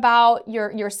little bit about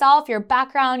yourself, your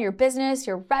background, your business,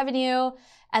 your revenue,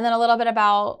 and then a little bit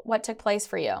about what took place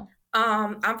for you.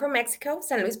 I'm from Mexico,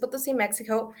 San Luis Potosí,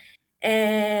 Mexico.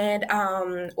 And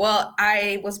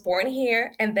I was born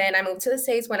here, and then I moved to the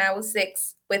States when I was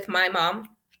 6 with my mom,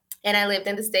 and I lived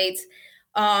in the States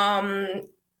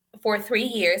for 3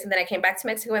 years, and then I came back to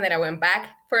Mexico, and then I went back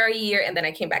for a year, and then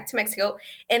I came back to Mexico,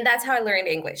 and that's how I learned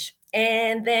English.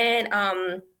 And then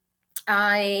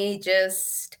I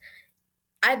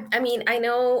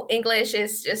know English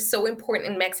is just so important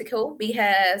in Mexico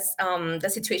because the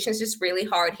situation is just really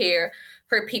hard here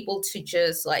for people to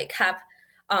just like have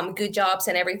good jobs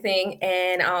and everything.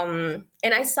 And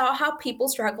I saw how people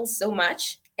struggle so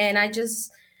much, and I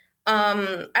just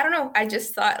I don't know. I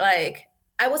just thought, like,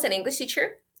 I was an English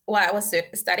teacher while I was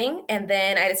studying. And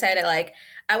then I decided, like,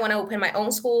 I want to open my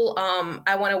own school.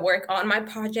 I want to work on my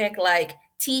project, like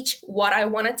teach what I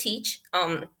want to teach.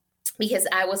 Because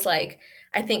I was like,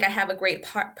 I think I have a great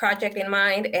project in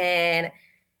mind. And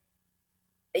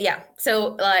yeah,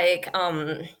 so like,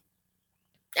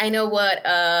 I know what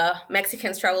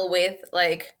Mexicans struggle with,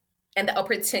 like, and the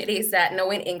opportunities that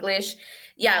knowing English.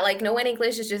 Yeah, like knowing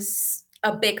English is just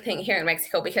a big thing here in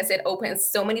Mexico because it opens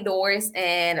so many doors,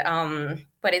 and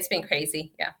but it's been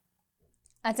crazy. Yeah.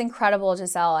 That's incredible,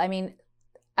 Giselle. I mean,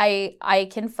 I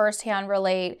can firsthand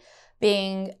relate.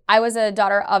 I was a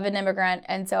daughter of an immigrant,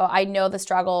 and so I know the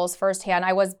struggles firsthand.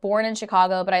 I was born in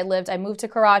Chicago, but I moved to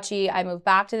Karachi. I moved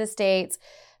back to the States.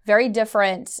 very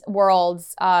different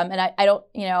worlds. And I don't,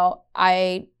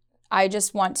 I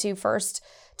just want to first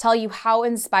tell you how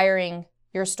inspiring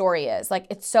your story is. Like,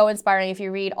 it's so inspiring. If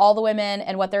you read all the women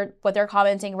and what they're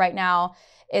commenting right now,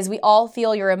 is we all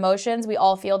feel your emotions. We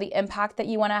all feel the impact that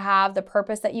you want to have, the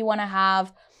purpose that you want to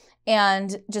have,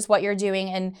 and just what you're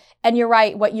doing. And you're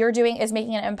right. What you're doing is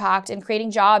making an impact and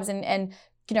creating jobs and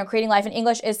creating life. And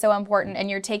English is so important. And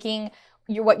you're taking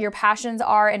what your passions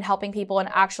are and helping people and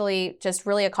actually just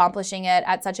really accomplishing it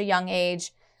at such a young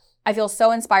age. I feel so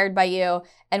inspired by you,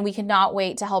 and we cannot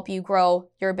wait to help you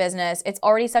grow your business. It's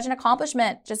already such an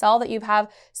accomplishment, Giselle, that you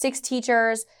have 6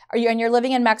 teachers. And you're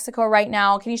living in Mexico right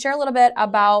now. Can you share a little bit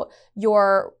about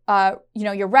your,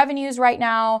 your revenues right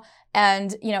now?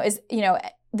 And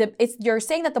you're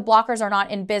saying that the blockers are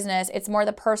not in business; it's more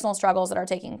the personal struggles that are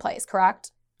taking place,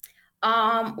 correct?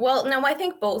 Well, no, I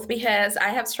think both, because I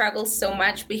have struggled so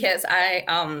much because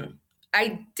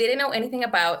I didn't know anything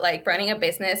about like running a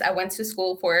business. I went to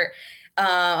school for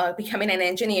becoming an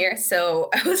engineer, so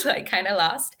I was like kind of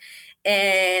lost,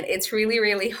 and it's really,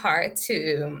 really hard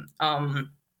to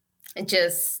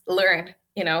just learn,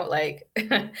 like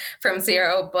from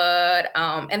zero. But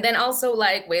and then also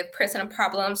like with personal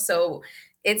problems, so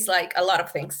it's like a lot of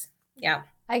things. Yeah,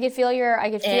 I could feel.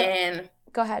 And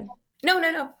go ahead.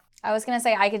 No. I was going to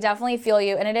say, I could definitely feel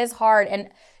you, and it is hard. And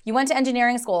you went to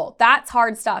engineering school. That's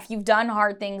hard stuff. You've done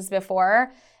hard things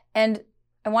before. And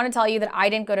I want to tell you that I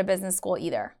didn't go to business school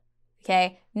either.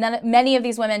 Okay. Many of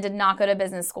these women did not go to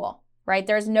business school, right?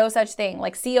 There's no such thing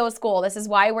like CEO school. This is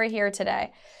why we're here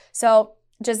today. So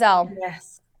Giselle,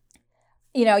 yes.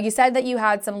 You said that you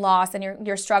had some loss and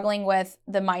you're struggling with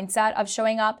the mindset of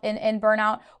showing up in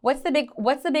burnout. What's the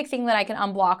big thing that I can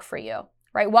unblock for you?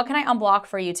 Right? What can I unblock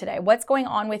for you today? What's going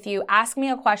on with you? Ask me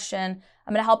a question.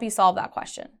 I'm going to help you solve that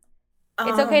question.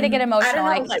 It's okay to get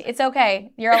emotional. It's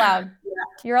okay. You're allowed. Yeah.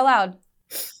 You're allowed.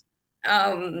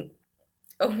 Oh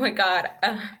my God.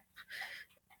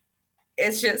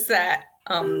 It's just that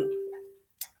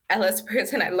I lost a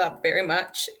person I love very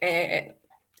much, and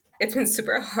it's been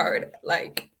super hard.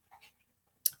 Like,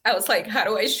 I was like, how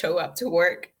do I show up to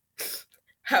work?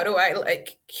 How do I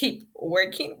like keep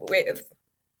working with?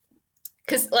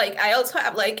 Because like I also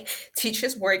have like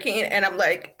teachers working, and I'm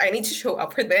like, I need to show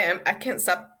up for them. I can't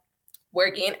stop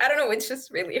working. I don't know. It's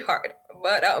just really hard.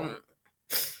 But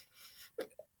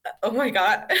oh my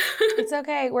God. It's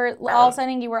okay. We're all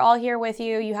sending you. We're all here with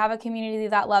you. You have a community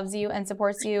that loves you and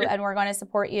supports you, and we're going to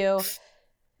support you.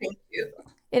 Thank you.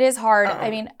 It is hard. I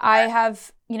mean, I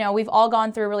have, we've all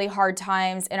gone through really hard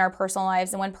times in our personal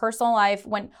lives. And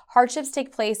when hardships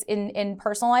take place in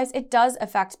personal lives, it does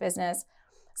affect business.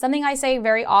 Something I say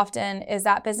very often is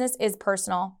that business is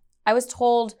personal. I was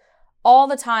told all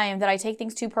the time that I take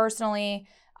things too personally.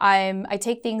 I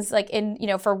take things like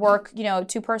for work,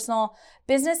 too personal.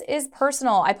 Business is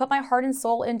personal. I put my heart and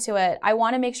soul into it. I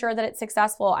want to make sure that it's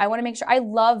successful. I want to make sure I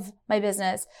love my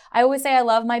business. I always say I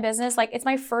love my business like it's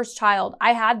my first child.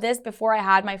 I had this before I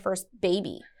had my first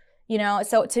baby.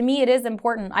 So to me, it is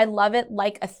important. I love it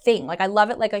like a thing. Like I love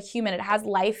it like a human. It has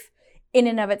life in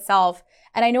and of itself.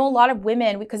 And I know a lot of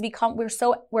women, because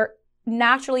we're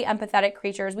naturally empathetic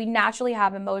creatures. We naturally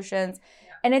have emotions,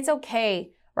 and it's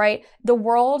okay, right? The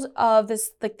world of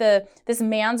this, like this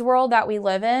man's world that we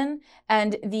live in,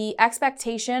 and the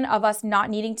expectation of us not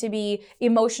needing to be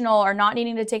emotional or not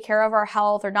needing to take care of our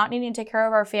health or not needing to take care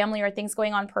of our family or things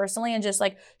going on personally and just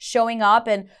like showing up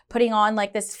and putting on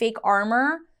like this fake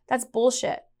armor, that's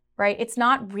bullshit, right? It's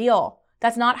not real.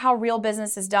 That's not how real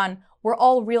business is done. We're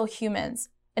all real humans.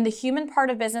 And the human part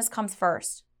of business comes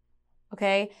first,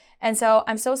 okay? And so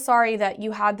I'm so sorry that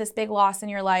you had this big loss in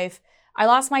your life. I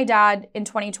lost my dad in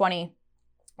 2020.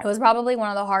 It was probably one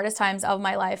of the hardest times of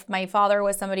my life. My father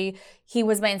was he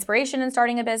was my inspiration in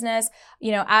starting a business.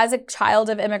 As a child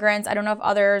of immigrants, I don't know if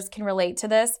others can relate to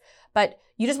this, but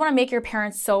you just want to make your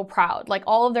parents so proud. Like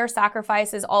all of their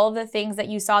sacrifices, all of the things that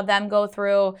you saw them go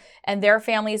through and their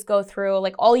families go through,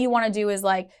 like all you want to do is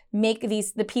like make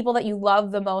the people that you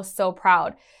love the most so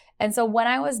proud. And so when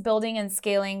I was building and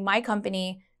scaling my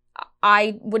company,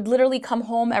 I would literally come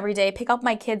home every day, pick up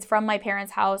my kids from my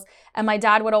parents' house, and my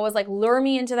dad would always like lure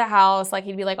me into the house. Like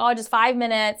he'd be like, oh, just 5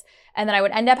 minutes. And then I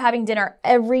would end up having dinner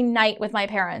every night with my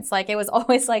parents. Like it was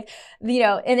always like,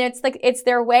 and it's like, it's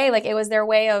their way. Like it was their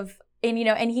way of, and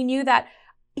he knew that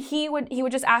he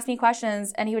would just ask me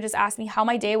questions, and he would just ask me how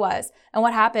my day was and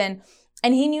what happened.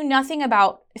 And he knew nothing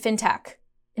about fintech,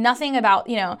 nothing about,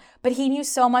 but he knew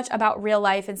so much about real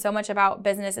life and so much about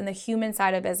business and the human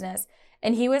side of business.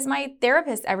 And he was my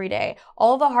therapist every day.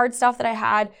 All the hard stuff that I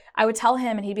had, I would tell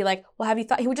him, and he'd be like, well, have you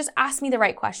thought? He would just ask me the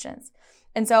right questions.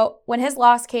 And so when his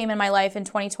loss came in my life in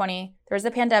 2020, there was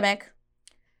the pandemic,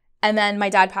 and then my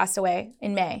dad passed away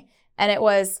in May. And it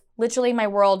was literally my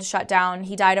world shut down.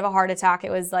 He died of a heart attack.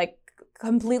 It was like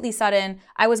completely sudden.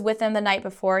 I was with him the night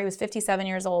before. He was 57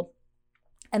 years old.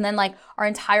 And then like our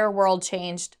entire world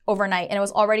changed overnight, and it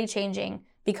was already changing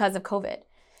because of COVID.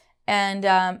 And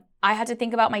I had to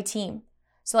think about my team.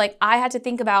 So like I had to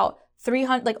think about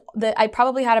 300, I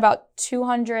probably had about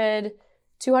 200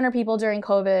 people during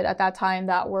COVID at that time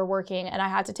that were working, and I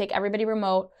had to take everybody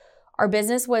remote. Our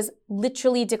business was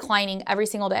literally declining every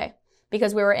single day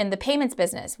because we were in the payments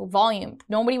business, volume.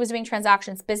 Nobody was doing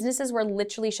transactions. Businesses were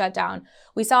literally shut down.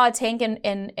 We saw a tank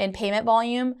in payment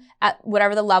volume at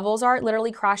whatever the levels are,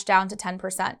 literally crashed down to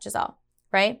 10%, Giselle,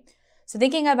 right? So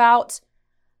thinking about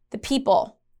the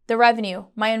people, the revenue,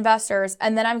 my investors,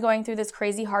 and then I'm going through this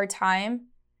crazy hard time,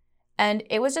 and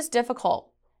it was just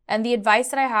difficult. And the advice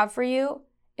that I have for you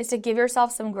is to give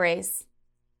yourself some grace,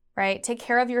 right? Take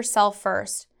care of yourself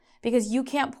first, because you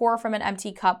can't pour from an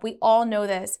empty cup. We all know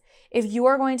this. If you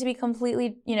are going to be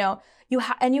completely,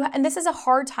 and this is a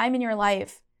hard time in your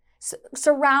life,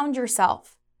 surround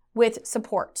yourself with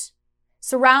support.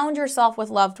 Surround yourself with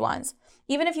loved ones.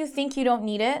 Even if you think you don't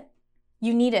need it,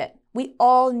 you need it. We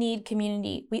all need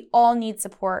community. We all need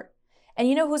support. And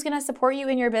you know who's going to support you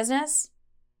in your business?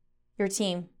 Your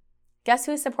team. Guess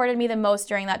who supported me the most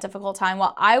during that difficult time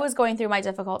while I was going through my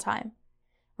difficult time,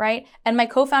 right? And my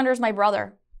co-founder is my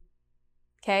brother,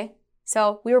 okay?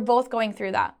 So we were both going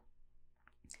through that.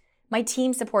 My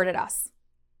team supported us,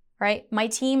 right? My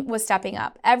team was stepping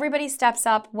up. Everybody steps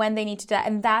up when they need to,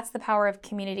 and that's the power of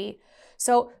community.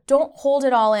 So don't hold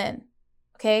it all in,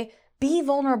 okay? Be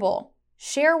vulnerable.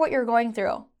 Share what you're going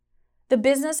through. The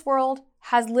business world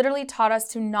has literally taught us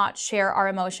to not share our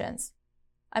emotions.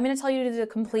 I'm going to tell you to do the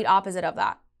complete opposite of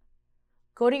that.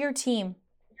 Go to your team.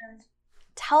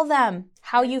 Tell them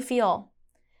how you feel.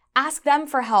 Ask them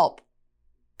for help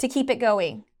to keep it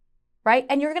going, right?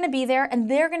 And you're going to be there, and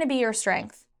they're going to be your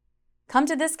strength. Come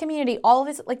to this community. All of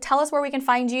this, tell us where we can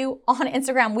find you on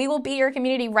Instagram. We will be your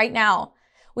community right now.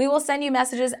 We will send you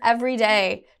messages every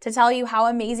day to tell you how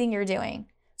amazing you're doing.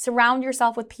 Surround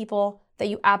yourself with people that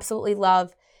you absolutely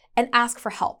love and ask for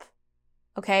help,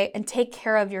 okay? And take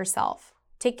care of yourself.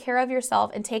 Take care of yourself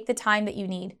and take the time that you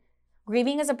need.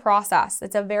 Grieving is a process.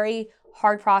 It's a very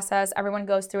hard process. Everyone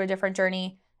goes through a different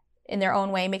journey in their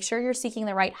own way. Make sure you're seeking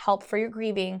the right help for your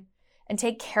grieving and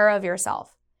take care of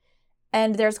yourself.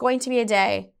 And there's going to be a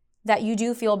day that you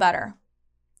do feel better.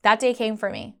 That day came for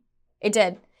me. It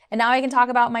did. And now I can talk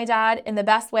about my dad in the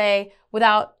best way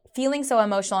without feeling so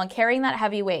emotional and carrying that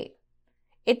heavy weight.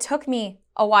 It took me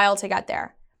a while to get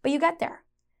there, but you get there,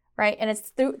 right? And it's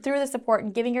through the support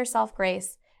and giving yourself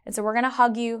grace. And so we're going to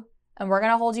hug you and we're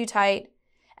going to hold you tight.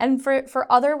 And for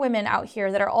other women out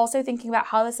here that are also thinking about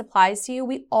how this applies to you,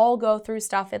 we all go through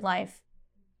stuff in life,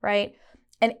 right?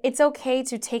 And it's okay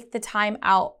to take the time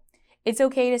out. It's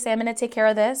okay to say, I'm going to take care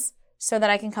of this so that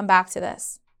I can come back to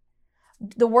this.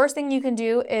 The worst thing you can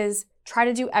do is try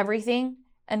to do everything,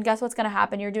 and guess what's going to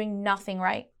happen? You're doing nothing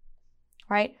right?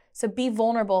 So be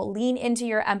vulnerable. Lean into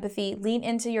your empathy. Lean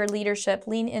into your leadership.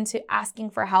 Lean into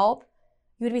asking for help.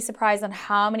 You would be surprised on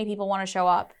how many people want to show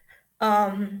up.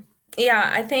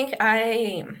 I think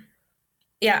I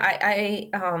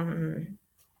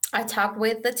talked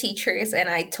with the teachers and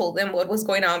I told them what was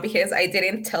going on because I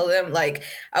didn't tell them,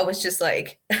 I was just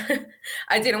I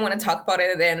didn't want to talk about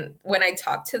it. And then when I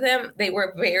talked to them, they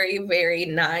were very, very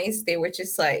nice. They were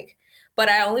just but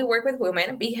I only work with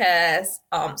women because,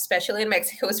 especially in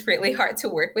Mexico, it's really hard to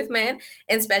work with men.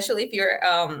 And especially if you're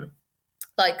a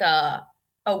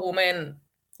woman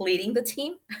leading the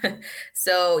team.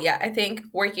 So yeah, I think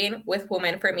working with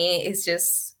women for me is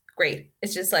just great.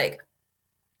 It's just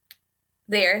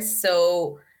they're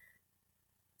so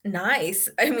nice.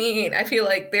 I mean, I feel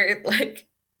like they're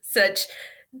such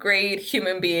great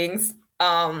human beings.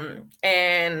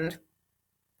 And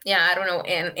yeah, I don't know.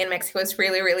 And in Mexico, it's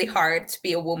really, really hard to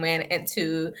be a woman and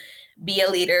to be a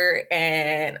leader.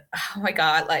 And oh my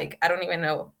God, I don't even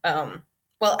know. I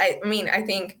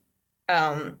think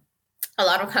a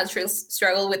lot of countries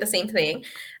struggle with the same thing.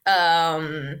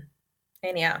 And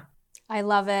yeah. I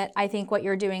love it. I think what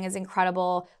you're doing is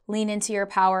incredible. Lean into your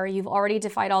power. You've already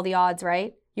defied all the odds,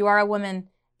 right? You are a woman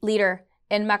leader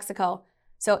in Mexico.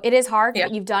 So it is hard,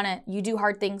 but you've done it. You do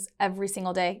hard things every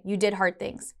single day. You did hard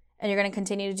things. And you're going to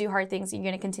continue to do hard things. You're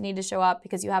going to continue to show up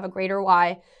because you have a greater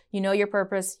why. You know your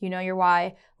purpose. You know your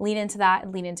why. Lean into that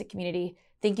and lean into community.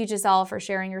 Thank you, Giselle, for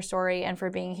sharing your story and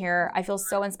for being here. I feel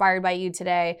so inspired by you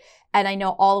today. And I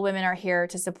know all the women are here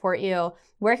to support you.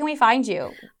 Where can we find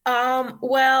you?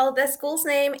 Well, the school's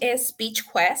name is Speech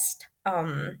Quest.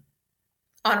 on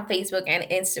Facebook and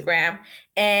Instagram.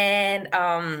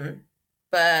 And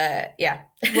but yeah.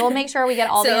 We'll make sure we get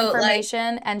all the So,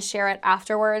 information and share it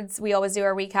afterwards. We always do a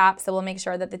recap, so we'll make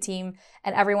sure that the team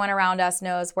and everyone around us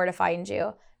knows where to find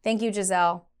you. Thank you,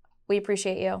 Giselle. We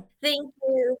appreciate you. Thank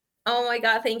you. Oh my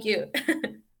God, thank you.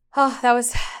 Oh, that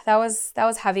was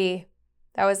heavy.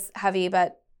 That was heavy,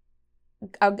 but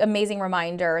an amazing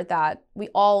reminder that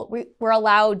we're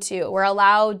allowed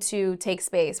to take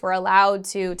space. We're allowed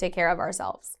to take care of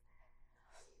ourselves.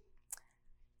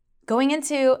 Going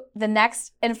into the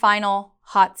next and final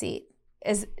hot seat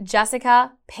is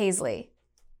Jessica Paisley.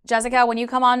 Jessica, when you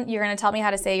come on, you're going to tell me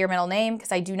how to say your middle name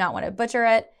because I do not want to butcher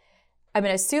it. I'm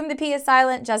going to assume the P is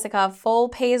silent, Jessica Full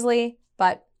Paisley,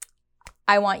 but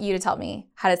I want you to tell me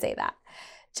how to say that.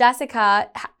 Jessica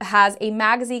has a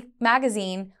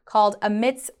magazine called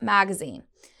Amidst Magazine,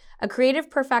 a creative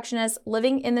perfectionist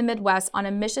living in the Midwest on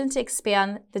a mission to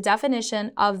expand the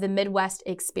definition of the Midwest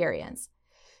experience.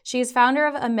 She is founder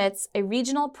of Amidst, a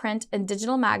regional print and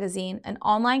digital magazine, an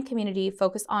online community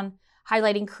focused on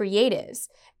highlighting creatives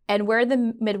and where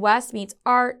the Midwest meets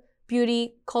art,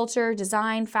 beauty, culture,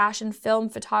 design, fashion, film,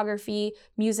 photography,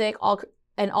 music,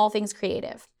 all things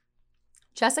creative.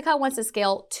 Jessica wants to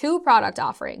scale 2 product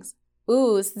offerings.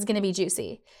 Ooh, this is going to be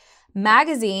juicy.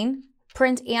 Magazine,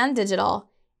 print and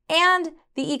digital, and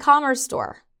the e-commerce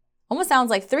store. Almost sounds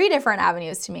like 3 different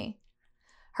avenues to me.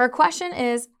 Her question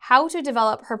is how to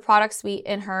develop her product suite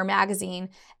in her magazine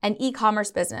and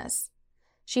e-commerce business.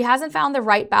 She hasn't found the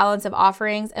right balance of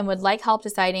offerings and would like help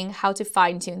deciding how to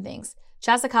fine-tune things.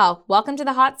 Jessica, welcome to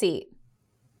the hot seat.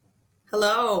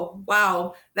 Hello.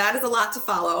 Wow. That is a lot to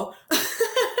follow.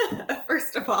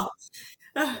 First of all.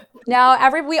 Now,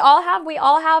 we all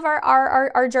have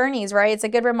our journeys, right? It's a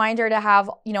good reminder to have,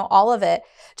 all of it.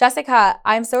 Jessica,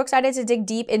 I'm so excited to dig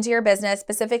deep into your business,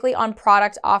 specifically on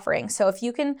product offerings. So if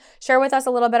you can share with us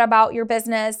a little bit about your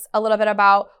business, a little bit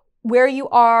about where you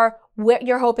are, what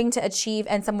you're hoping to achieve,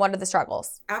 and what of the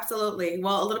struggles. Absolutely.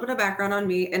 Well, a little bit of background on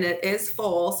me, and it is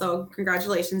Full. So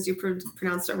congratulations, you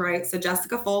pronounced it right. So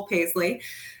Jessica Full Paisley.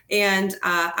 And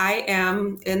I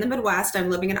am in the Midwest. I'm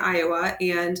living in Iowa.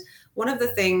 And one of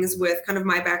the things with kind of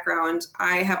my background,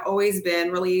 I have always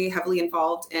been really heavily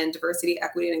involved in diversity,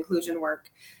 equity, and inclusion work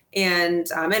and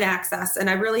in access. And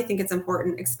I really think it's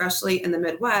important, especially in the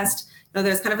Midwest.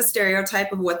 There's kind of a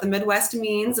stereotype of what the Midwest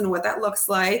means and what that looks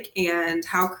like and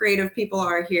how creative people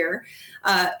are here.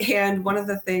 And one of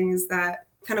the things that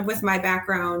kind of with my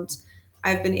background,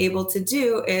 I've been able to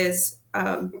do is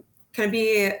kind of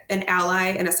be an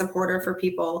ally and a supporter for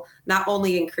people, not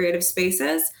only in creative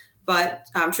spaces, but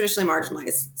traditionally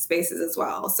marginalized spaces as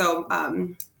well. So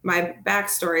my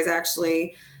backstory is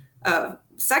actually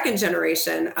second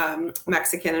generation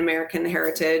Mexican American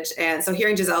heritage. And so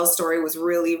hearing Giselle's story was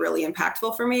really, really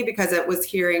impactful for me because it was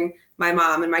hearing my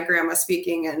mom and my grandma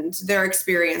speaking and their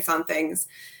experience on things.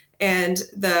 And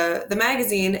the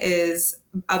magazine is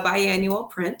a biannual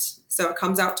print. So it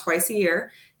comes out twice a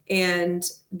year. And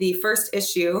the first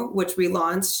issue, which we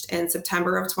launched in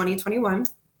September of 2021,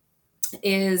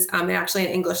 is actually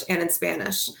in English and in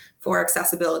Spanish for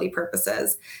accessibility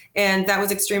purposes. And that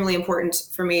was extremely important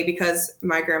for me because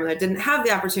my grandmother didn't have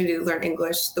the opportunity to learn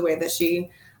English the way that she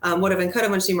would have and could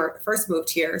have when she first moved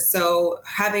here. So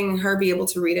having her be able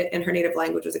to read it in her native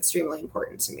language was extremely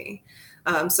important to me.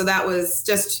 So that was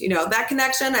just, that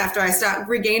connection after I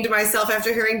regained myself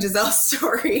after hearing Giselle's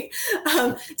story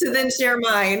to then share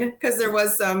mine because there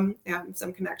was some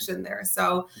connection there.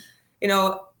 So,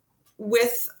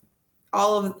 with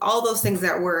all those things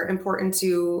that were important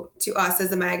to us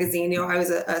as a magazine, I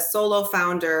was a solo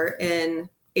founder in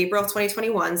April of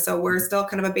 2021. So we're still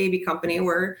kind of a baby company.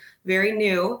 We're very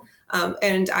new.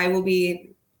 And I will be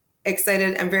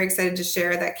excited. I'm very excited to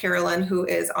share that Carolyn, who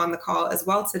is on the call as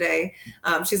well today,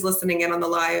 she's listening in on the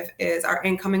live, is our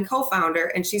incoming co-founder,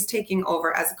 and she's taking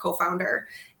over as a co-founder.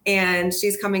 And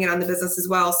she's coming in on the business as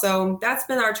well. So that's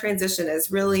been our transition,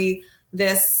 is really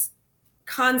this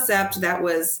concept that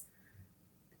was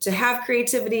to have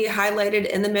creativity highlighted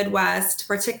in the Midwest,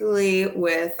 particularly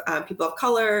with people of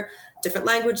color, different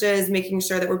languages, making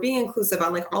sure that we're being inclusive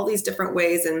on all these different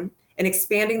ways and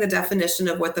expanding the definition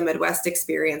of what the Midwest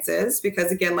experience is.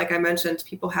 Because again, like I mentioned,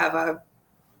 people have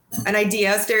an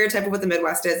idea, a stereotype of what the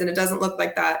Midwest is, and it doesn't look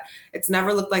like that. It's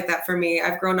never looked like that for me.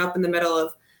 I've grown up in the middle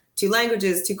of 2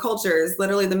 languages, 2 cultures,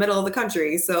 literally the middle of the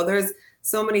country. So there's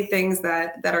so many things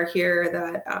that are here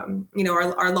that,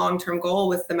 our long-term goal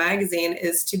with the magazine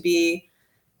is to be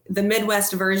the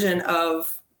Midwest version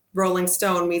of Rolling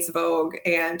Stone meets Vogue,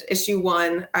 and issue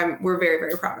 1, we're very,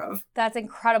 very proud of. That's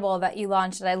incredible that you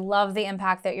launched it. I love the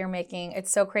impact that you're making.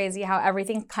 It's so crazy how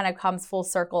everything kind of comes full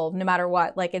circle no matter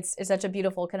what. Like it's such a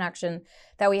beautiful connection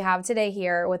that we have today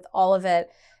here with all of it.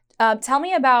 Tell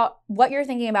me about what you're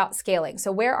thinking about scaling.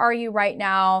 So where are you right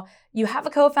now? You have a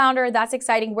co-founder. That's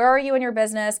exciting. Where are you in your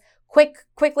business?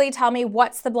 Quickly tell me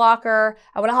what's the blocker.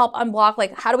 I want to help unblock.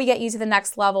 Like, how do we get you to the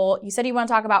next level? You said you want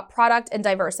to talk about product and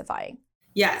diversifying.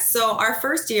 Yes. So our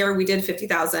first year we did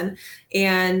 50,000,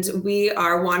 and we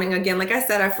are wanting, again, like I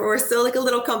said, we're still like a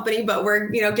little company, but we're,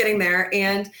 getting there.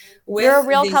 And you're a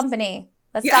real company.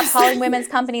 Let's stop calling women's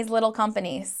companies little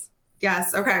companies.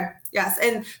 Yes. Okay. Yes.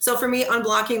 And so for me,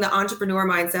 unblocking the entrepreneur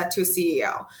mindset to a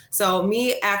CEO. So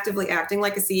me actively acting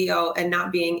like a CEO and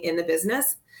not being in the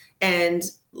business, and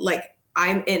like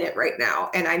I'm in it right now,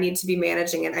 and I need to be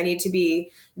managing it. I need to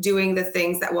be doing the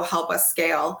things that will help us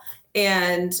scale.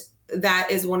 And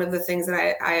that is one of the things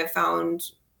that I have found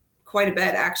quite a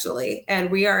bit, actually. And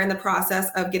we are in the process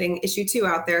of getting issue 2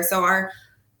 out there. So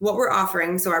what we're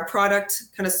offering, so our product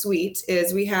kind of suite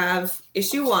is, we have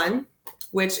issue 1,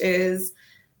 which is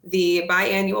the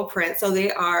biannual print. So they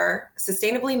are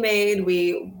sustainably made.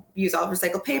 We use all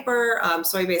recycled paper,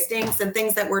 soy-based inks, and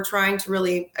things that we're trying to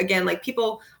really, again, like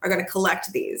people are going to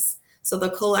collect these. So they'll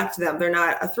collect them. They're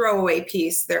not a throwaway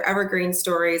piece. They're evergreen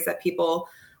stories that people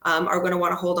are going to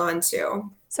want to hold on to.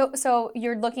 So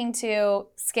you're looking to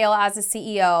scale as a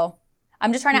CEO.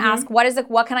 I'm just trying to ask,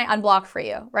 what can I unblock for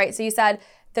you, right? So you said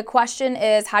the question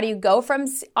is, how do you go from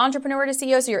entrepreneur to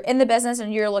CEO? So you're in the business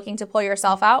and you're looking to pull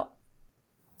yourself out?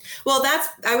 Well,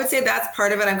 I would say that's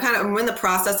part of it. I'm in the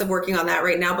process of working on that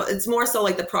right now, but it's more so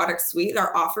like the product suite,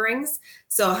 our offerings.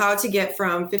 So how to get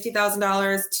from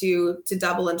 $50,000 to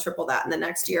double and triple that in the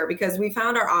next year, because we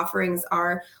found our offerings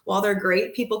are, while they're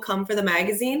great, people come for the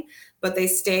magazine, but they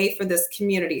stay for this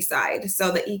community side. So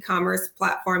the e-commerce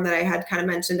platform that I had kind of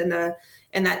mentioned in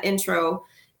that intro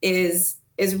is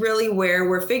really where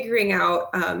we're figuring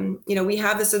out, we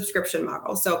have the subscription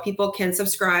model. So people can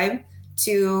subscribe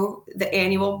to the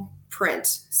annual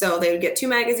print. So they would get 2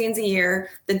 magazines a year.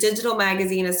 The digital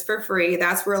magazine is for free.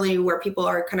 That's really where people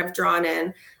are kind of drawn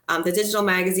in. The digital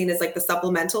magazine is like the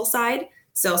supplemental side.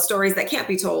 So stories that can't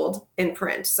be told in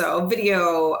print. So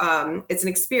video, it's an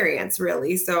experience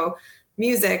really. So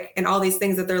music and all these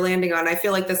things that they're landing on. I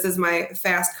feel like this is my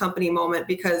Fast Company moment,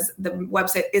 because the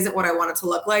website isn't what I want it to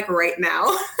look like right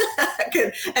now.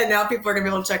 And now people are gonna be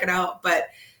able to check it out. But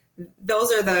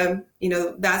those are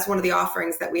that's one of the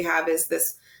offerings that we have, is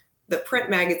the print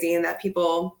magazine that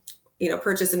people,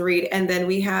 purchase and read. And then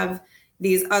we have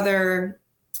these other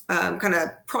kind of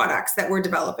products that we're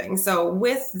developing. So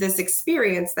with this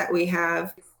experience that we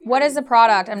have. What is the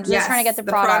product? I'm just trying to get the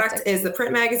product. The product is the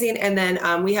print magazine. And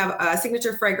then we have a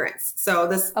signature fragrance. So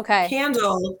this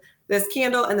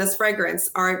candle and this fragrance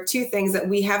are 2 things that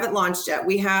we haven't launched yet.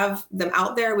 We have them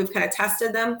out there. We've kind of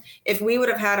tested them. If we would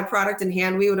have had a product in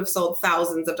hand, we would have sold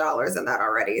thousands of dollars in that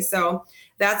already. So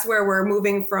that's where we're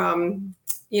moving from,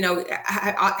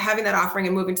 having that offering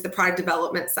and moving to the product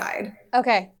development side.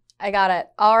 Okay, I got it.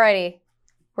 Alrighty.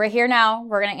 We're here now.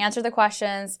 We're going to answer the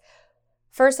questions.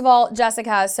 First of all,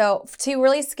 Jessica, so to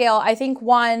really scale, I think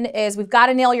one is we've got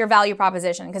to nail your value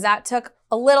proposition, because that took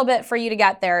a little bit for you to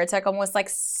get there. It took almost like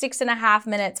 6.5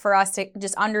 minutes for us to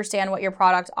just understand what your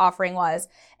product offering was.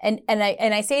 And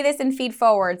I say this in feed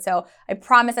forward, so I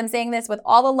promise I'm saying this with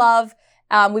all the love.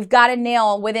 We've got to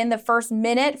nail within the first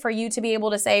minute for you to be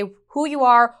able to say who you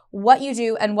are, what you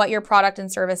do, and what your product and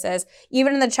service is.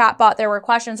 Even in the chat bot, there were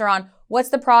questions around what's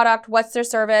the product, what's their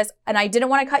service, and I didn't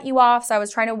want to cut you off, so I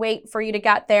was trying to wait for you to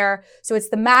get there. So it's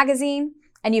the magazine,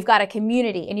 and you've got a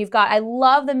community, and I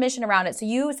love the mission around it. So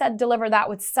you said deliver that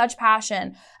with such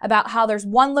passion about how there's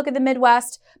one look at the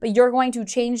Midwest, but you're going to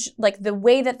change like the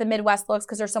way that the Midwest looks,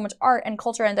 because there's so much art and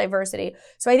culture and diversity.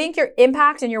 So I think your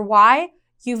impact and your why,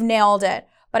 you've nailed it.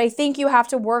 But I think you have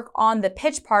to work on the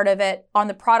pitch part of it, on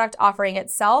the product offering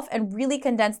itself, and really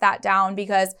condense that down,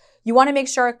 because you want to make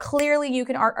sure clearly you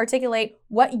can articulate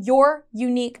what your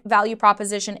unique value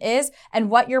proposition is and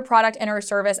what your product and or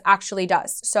service actually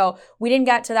does. So we didn't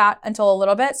get to that until a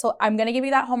little bit. So I'm going to give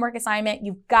you that homework assignment.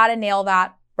 You've got to nail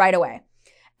that right away.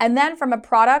 And then from a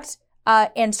product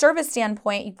and service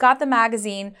standpoint, you've got the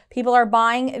magazine. People are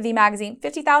buying the magazine.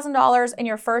 $50,000 in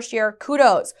your first year.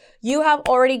 Kudos. You have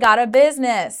already got a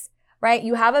business, right?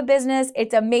 You have a business.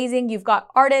 It's amazing. You've got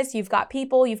artists, you've got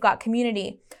people, you've got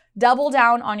community. Double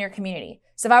down on your community.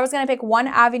 So if I was going to pick one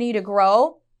avenue to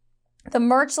grow, the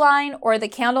merch line or the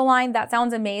candle line, that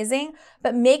sounds amazing,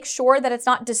 but make sure that it's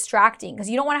not distracting, because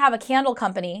you don't want to have a candle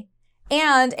company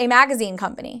and a magazine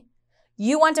company.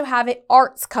 You want to have an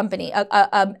arts company,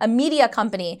 a media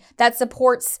company that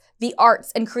supports the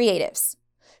arts and creatives.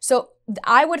 So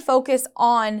I would focus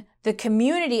on the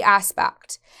community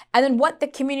aspect. And then what the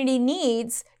community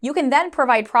needs, you can then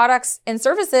provide products and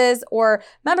services or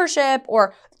membership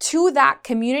or to that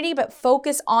community, but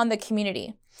focus on the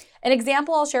community. An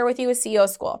example I'll share with you is CEO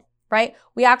School, right?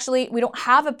 We don't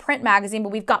have a print magazine,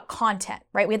 but we've got content,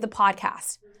 right? We have the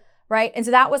podcast, right? And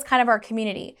so that was kind of our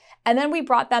community. And then we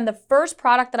brought them, the first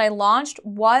product that I launched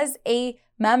was a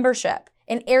membership,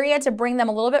 an area to bring them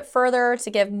a little bit further, to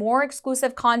give more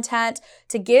exclusive content,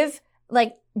 to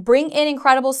bring in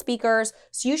incredible speakers.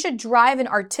 So you should drive an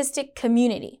artistic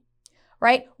community,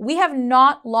 right? We have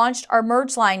not launched our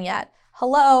merch line yet.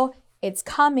 Hello, it's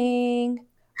coming,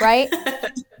 right?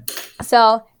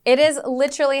 So it is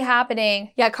literally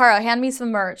happening. Yeah, Cara, hand me some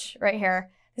merch right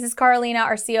here. This is Carolina,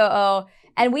 our COO,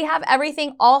 and we have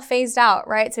everything all phased out,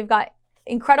 right? So we've got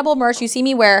incredible merch you see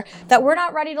me wear that we're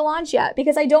not ready to launch yet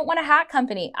because I don't want a hat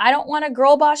company. I don't want a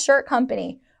girl boss shirt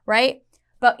company, right?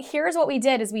 But here's what we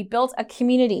did is we built a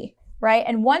community, right?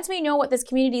 And once we know what this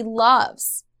community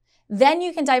loves, then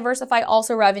you can diversify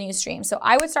also revenue streams. So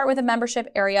I would start with a membership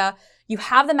area. You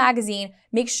have the magazine.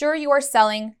 Make sure you are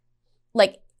selling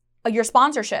your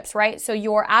sponsorships, right? So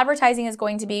your advertising is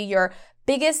going to be your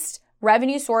biggest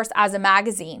revenue source as a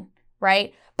magazine,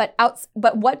 right? But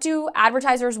what do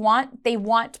advertisers want? They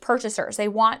want purchasers. They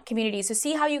want community. So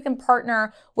see how you can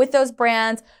partner with those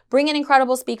brands, bring in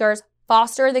incredible speakers,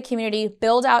 foster the community,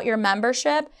 build out your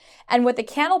membership. And with the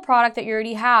candle product that you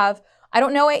already have, I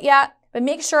don't know it yet, but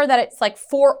make sure that it's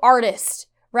for artists,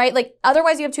 right?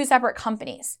 Otherwise you have two separate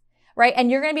companies, right? And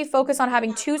you're going to be focused on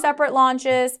having two separate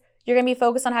launches. You're going to be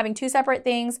focused on having two separate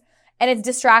things, and it's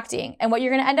distracting. And what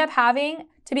you're going to end up having,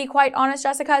 to be quite honest,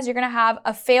 Jessica, is you're going to have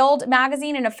a failed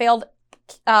magazine and a failed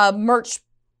merch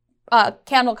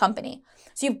candle company.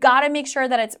 So you've got to make sure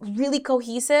that it's really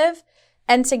cohesive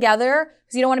and together,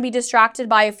 because you don't want to be distracted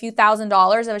by a few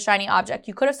 $1,000s of a shiny object.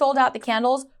 You could have sold out the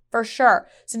candles for sure.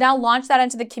 So now launch that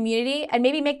into the community and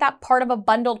maybe make that part of a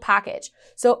bundled package.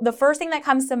 So the first thing that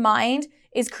comes to mind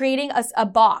is creating a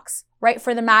box, right,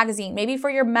 for the magazine, maybe for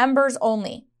your members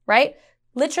only, right?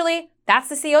 Literally, that's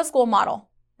the CEO School model,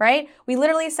 right? We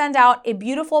literally send out a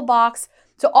beautiful box.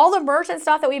 So all the merch and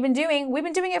stuff that we've been doing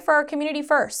it for our community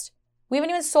first. We haven't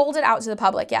even sold it out to the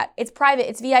public yet. It's private,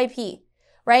 it's VIP,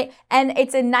 right? And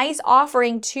it's a nice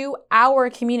offering to our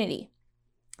community.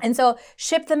 And so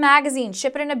ship the magazine,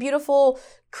 ship it in a beautiful,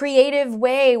 creative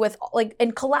way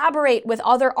and collaborate with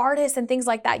other artists and things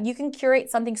like that. You can curate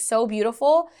something so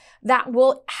beautiful that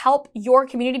will help your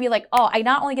community be like, oh, I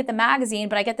not only get the magazine,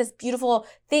 but I get this beautiful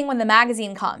thing when the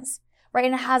magazine comes, right?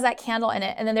 And it has that candle in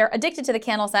it. And then they're addicted to the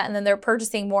candle set and then they're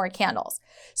purchasing more candles.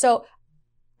 So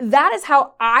that is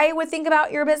how I would think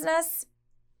about your business.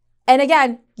 And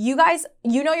again, you guys,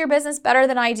 you know your business better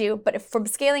than I do, but from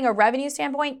scaling a revenue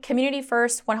standpoint, community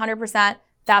first, 100%,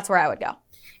 that's where I would go.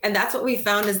 And that's what we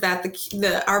found is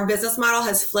that our business model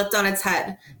has flipped on its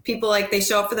head. People they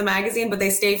show up for the magazine, but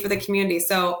they stay for the community.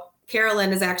 So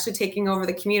Carolyn is actually taking over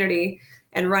the community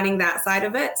and running that side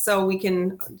of it so we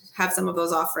can have some of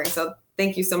those offerings. So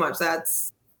thank you so much.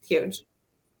 That's huge.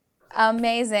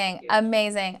 Amazing.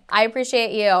 I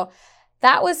appreciate you.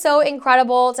 That was so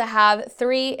incredible to have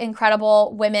three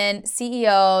incredible women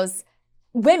CEOs,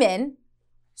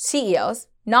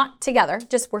 not together,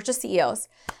 we're just CEOs.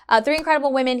 Three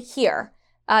incredible women here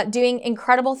doing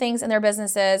incredible things in their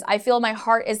businesses. I feel my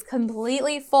heart is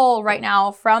completely full right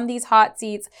now from these hot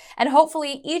seats. And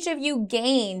hopefully each of you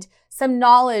gained some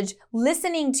knowledge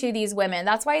listening to these women.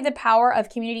 That's why the power of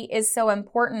community is so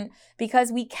important,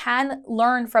 because we can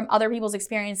learn from other people's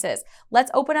experiences.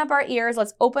 Let's open up our ears,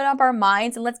 let's open up our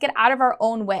minds, and let's get out of our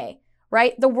own way,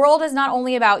 right? The world is not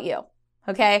only about you,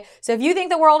 okay? So if you think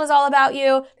the world is all about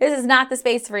you, this is not the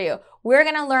space for you. We're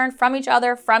gonna learn from each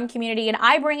other, from community, and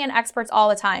I bring in experts all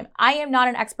the time. I am not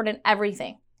an expert in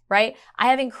everything, right? I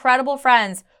have incredible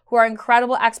friends who are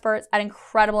incredible experts at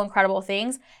incredible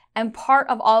things. And part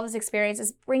of all of this experience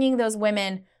is bringing those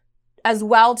women as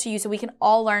well to you so we can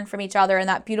all learn from each other and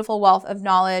that beautiful wealth of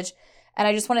knowledge. And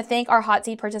I just want to thank our hot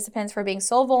seat participants for being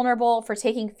so vulnerable, for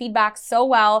taking feedback so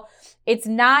well. It's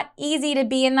not easy to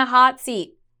be in the hot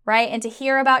seat, right? And to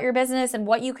hear about your business and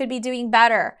what you could be doing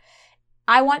better.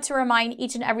 I want to remind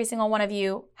each and every single one of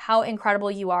you how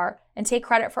incredible you are and take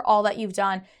credit for all that you've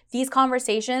done. These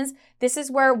conversations, this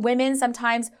is where women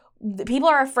sometimes, people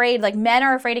are afraid, men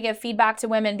are afraid to give feedback to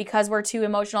women because we're too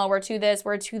emotional, we're too this,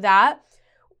 we're too that.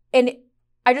 And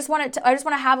I just want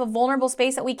to have a vulnerable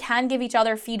space that we can give each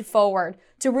other feed forward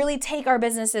to really take our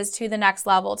businesses to the next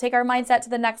level, take our mindset to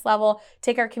the next level,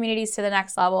 take our communities to the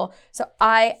next level. So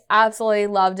I absolutely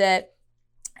loved it.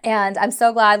 And I'm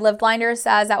so glad. Liv Blinder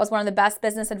says that was one of the best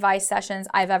business advice sessions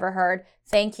I've ever heard.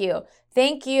 Thank you.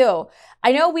 Thank you.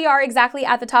 I know we are exactly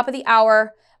at the top of the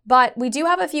hour, but we do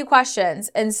have a few questions.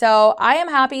 And so I am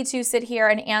happy to sit here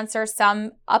and answer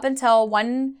some up until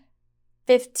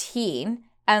 1:15.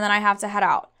 And then I have to head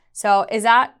out. So is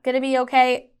that going to be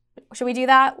okay? Should we do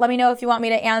that? Let me know if you want me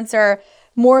to answer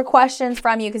more questions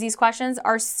from you because these questions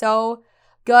are so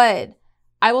good.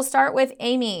 I will start with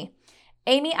Amy.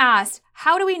 Amy asked,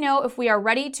 how do we know if we are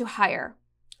ready to hire?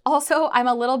 Also, I'm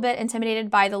a little bit intimidated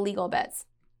by the legal bits.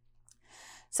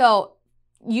 So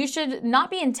you should not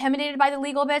be intimidated by the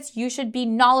legal bits. You should be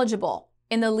knowledgeable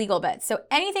in the legal bits. So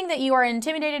anything that you are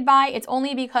intimidated by, it's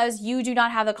only because you do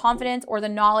not have the confidence or the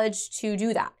knowledge to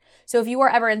do that. So if you are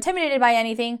ever intimidated by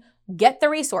anything, get the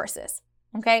resources,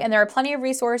 okay? And there are plenty of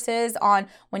resources on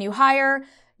when you hire,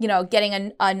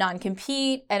 getting a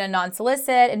non-compete and a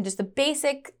non-solicit and just the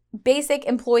basic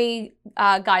employee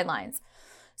guidelines.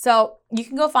 So you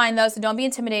can go find those. So don't be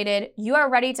intimidated. You are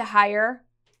ready to hire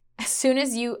as soon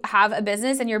as you have a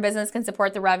business and your business can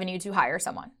support the revenue to hire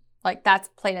someone. Like that's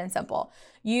plain and simple.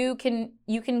 You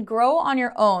can grow on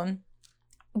your own,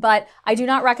 but I do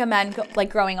not recommend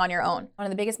growing on your own. One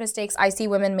of the biggest mistakes I see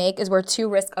women make is we're too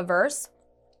risk averse.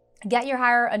 Get your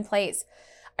hire in place.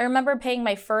 I remember paying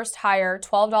my first hire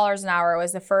 $12 an hour. It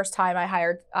was the first time I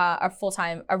hired a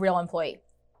real employee.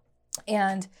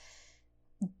 And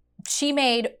she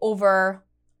made over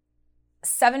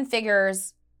 7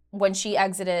 figures when she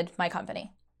exited my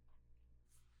company.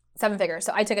 7 figures.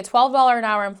 So I took a $12 an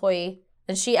hour employee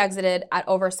and she exited at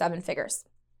over 7 figures.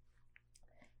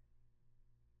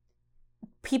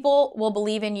 People will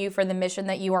believe in you for the mission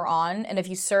that you are on. And if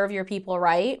you serve your people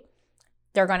right,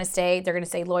 they're going to stay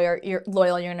loyal. You're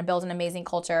going to build an amazing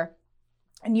culture.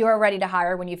 And you are ready to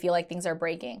hire when you feel like things are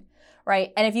breaking,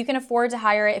 right? And if you can afford to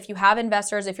hire it, if you have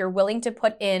investors, if you're willing to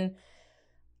put in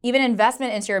even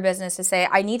investment into your business to say,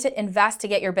 I need to invest to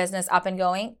get your business up and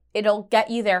going, it'll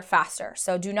get you there faster.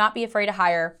 So do not be afraid to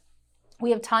hire. We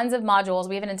have tons of modules.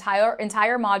 We have an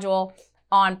entire module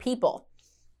on people,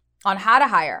 on how to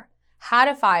hire, how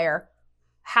to fire,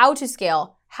 how to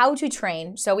scale, how to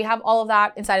train. So we have all of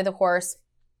that inside of the course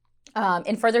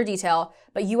in further detail,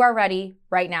 but you are ready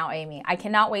right now, Amy. I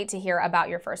cannot wait to hear about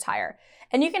your first hire.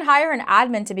 And you can hire an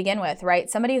admin to begin with,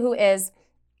 right? Somebody who is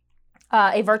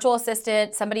a virtual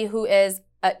assistant, somebody who is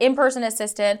an in-person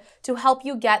assistant to help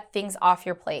you get things off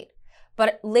your plate.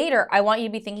 But later, I want you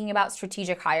to be thinking about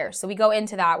strategic hires. So we go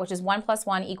into that, which is 1 +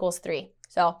 1 = 3.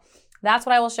 So that's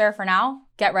what I will share for now.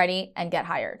 Get ready and get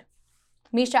hired.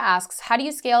 Misha asks, how do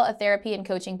you scale a therapy and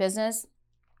coaching business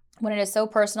when it is so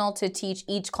personal to teach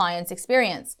each client's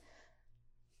experience?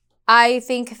 I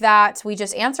think that we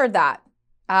just answered that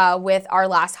with our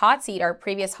last hot seat, our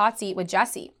previous hot seat with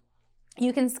Jesse.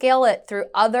 You can scale it through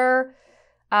other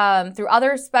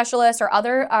specialists or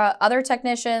other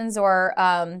technicians or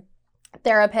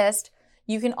therapists.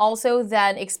 You can also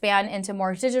then expand into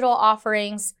more digital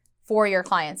offerings for your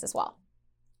clients as well.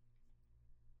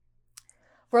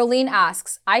 Rolene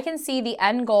asks, I can see the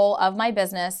end goal of my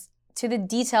business to the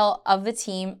detail of the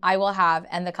team I will have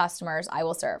and the customers I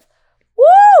will serve.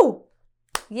 Woo!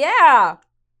 Yeah,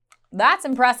 that's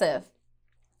impressive.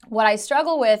 What I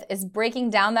struggle with is breaking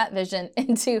down that vision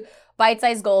into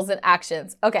bite-sized goals and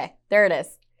actions. Okay, there it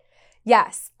is.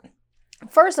 Yes.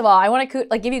 First of all, I want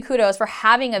to give you kudos for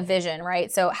having a vision,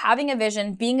 right? So having a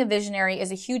vision, being a visionary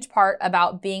is a huge part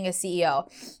about being a CEO.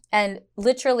 And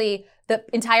literally the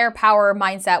entire power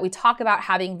mindset, we talk about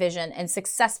having vision and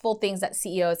successful things that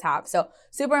CEOs have. So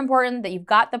super important that you've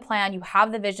got the plan, you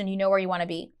have the vision, you know where you want to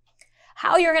be.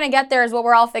 How you're going to get there is what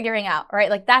we're all figuring out, right?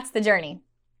 Like that's the journey.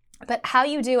 But how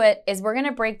you do it is we're going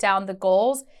to break down the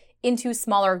goals into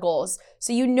smaller goals.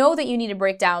 So you know that you need to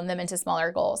break down them into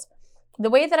smaller goals. The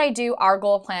way that I do our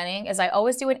goal planning is I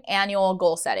always do an annual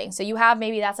goal setting. So you have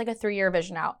maybe that's like a 3-year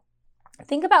vision out.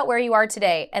 Think about where you are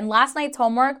today. And last night's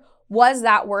homework was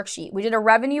that worksheet. We did a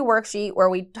revenue worksheet where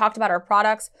we talked about our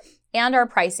products and our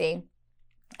pricing.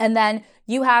 And then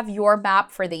you have your map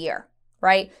for the year,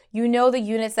 right? You know the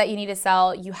units that you need to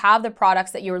sell. You have the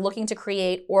products that you're looking to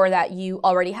create or that you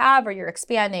already have or you're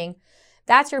expanding.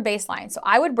 That's your baseline. So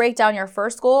I would break down your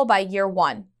first goal by year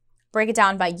 1. Break it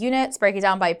down by units, break it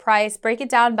down by price, break it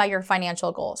down by your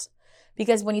financial goals.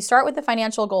 Because when you start with the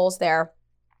financial goals there,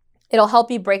 it'll help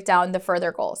you break down the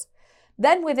further goals.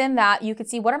 Then within that, you could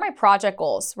see what are my project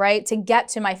goals, right? To get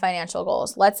to my financial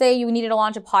goals. Let's say you needed to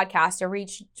launch a podcast to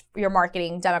reach your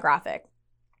marketing demographic.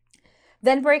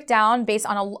 then break down based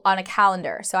on a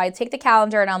calendar. So I take the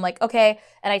calendar and I'm like, okay,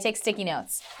 and I take sticky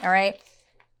notes, all right?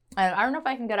 And I don't know if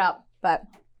I can get up, but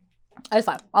it's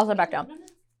fine. I'll sit back down.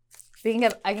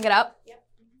 I can get up? Yep.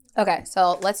 Okay,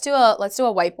 so let's do a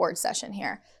whiteboard session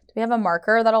here. Do we have a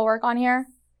marker that'll work on here?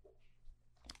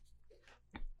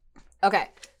 Okay,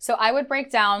 so I would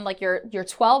break down like your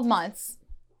 12 months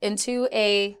into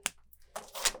a,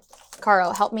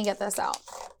 Caro, help me get this out.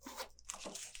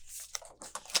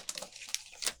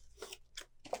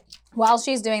 While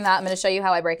she's doing that, I'm going to show you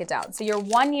how I break it down. So your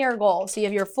 1 year goal, so you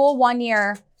have your full 1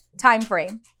 year time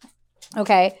frame,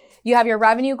 okay? You have your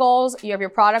revenue goals, you have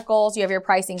your product goals, you have your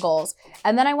pricing goals.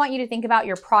 And then I want you to think about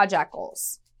your project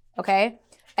goals, okay?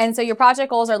 And so your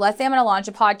project goals are, let's say I'm going to launch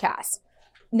a podcast.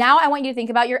 Now I want you to think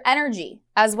about your energy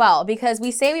as well, because we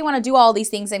say we want to do all these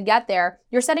things and get there.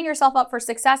 You're setting yourself up for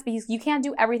success because you can't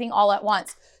do everything all at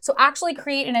once. So actually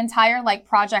create an entire like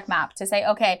project map to say,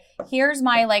 okay, here's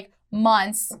my like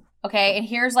months, okay? And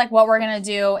here's like what we're going to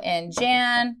do in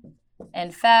Jan,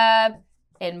 in Feb,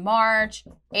 in March,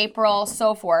 April,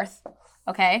 so forth,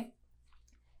 okay?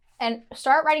 And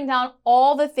start writing down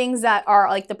all the things that are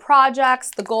like the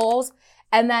projects, the goals,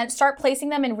 and then start placing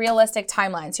them in realistic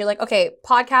timelines. So you're like, okay,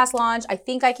 podcast launch, I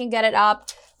think I can get it up.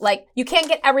 Like you can't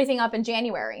get everything up in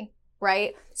January,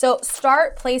 right? So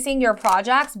start placing your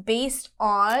projects based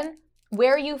on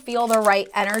where you feel the right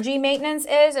energy maintenance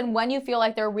is and when you feel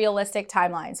like they're realistic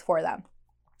timelines for them.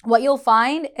 What you'll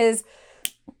find is,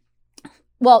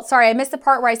 well, sorry, I missed the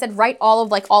part where I said write all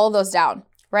of those down,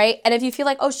 right? And if you feel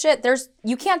like, oh shit,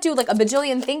 you can't do like a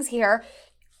bajillion things here,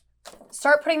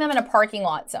 start putting them in a parking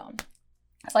lot zone.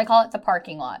 So I call it the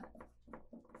parking lot.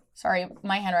 Sorry,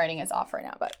 my handwriting is off right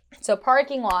now, but so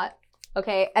parking lot,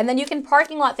 okay? And then you can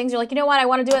parking lot things. You're like, you know what? I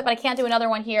want to do it, but I can't do another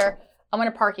one here. I'm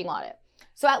going to parking lot it.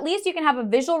 So at least you can have a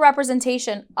visual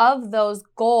representation of those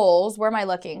goals. Where am I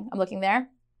looking? I'm looking there.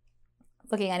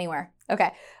 Looking anywhere.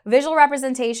 Okay. Visual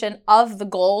representation of the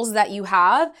goals that you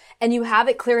have, and you have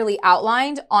it clearly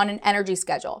outlined on an energy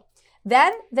schedule.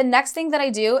 Then the next thing that I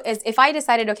do is if I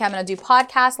decided, okay, I'm going to do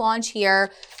podcast launch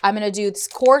here, I'm going to do this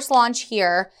course launch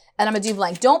here, and I'm going to do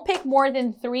blank. Don't pick more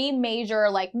than 3 major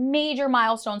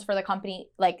milestones for the company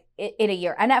like in a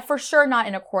year, and for sure not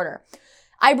in a quarter.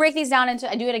 I break these down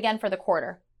I do it again for the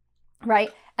quarter, right?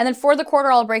 And then for the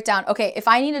quarter, I'll break down, okay, if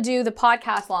I need to do the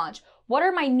podcast launch, what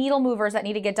are my needle movers that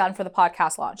need to get done for the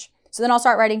podcast launch? So then I'll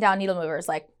start writing down needle movers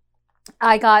like,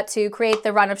 I got to create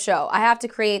the run of show. I have to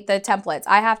create the templates.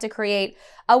 I have to create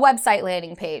a website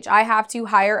landing page. I have to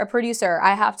hire a producer.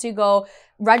 I have to go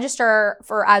register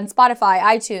on Spotify,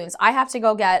 iTunes. I have to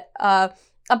go get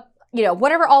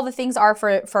whatever all the things are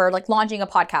for like launching a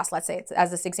podcast, let's say,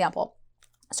 as this example.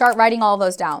 Start writing all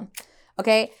those down,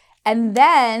 okay? And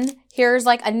then here's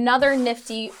like another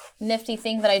nifty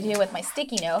thing that I do with my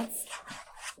sticky notes.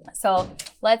 So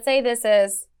let's say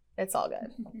it's all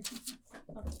good.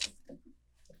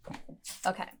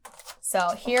 Okay, so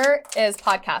here is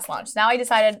podcast launch. Now I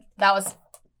decided that was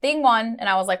thing 1, and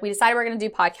I was like, we decided we're going to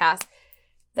do podcast.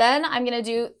 Then I'm going to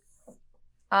do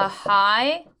a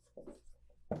high,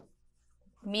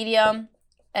 medium,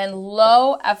 and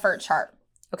low effort chart,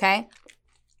 okay?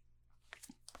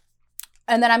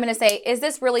 And then I'm going to say, is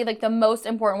this really like the most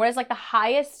important? What is like the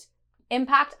highest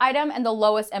impact item and the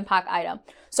lowest impact item?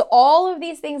 So all of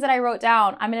these things that I wrote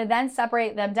down, I'm going to then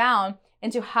separate them down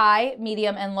into high,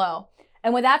 medium, and low.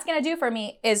 And what that's going to do for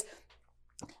me is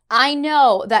I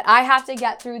know that I have to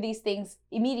get through these things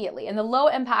immediately, and the low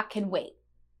impact can wait.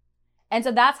 And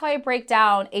so that's how I break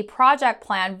down a project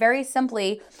plan very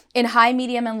simply in high,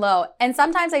 medium, and low. And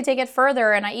sometimes I take it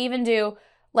further and I even do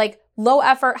like low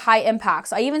effort, high impact.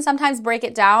 So I even sometimes break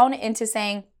it down into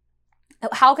saying,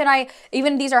 how can I,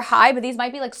 even these are high, but these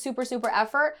might be like super, super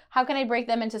effort. How can I break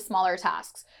them into smaller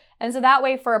tasks? And so that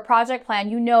way for a project plan,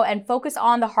 and focus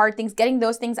on the hard things, getting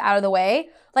those things out of the way,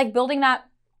 like building that,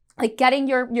 like getting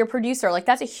your producer, like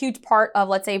that's a huge part of,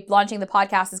 let's say, launching the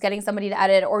podcast is getting somebody to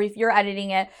edit, or if you're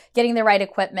editing it, getting the right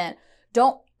equipment.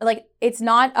 It's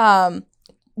not,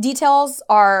 details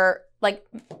are like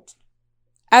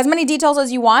as many details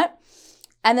as you want.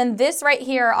 And then this right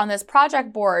here on this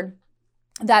project board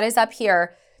that is up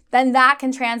here, then that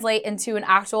can translate into an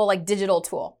actual like digital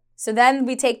tool. So then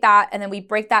we take that and then we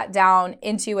break that down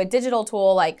into a digital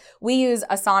tool. Like we use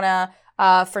Asana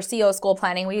for CEO school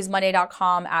planning. We use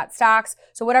Monday.com at Stacks.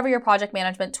 So whatever your project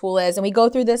management tool is, and we go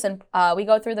through this and we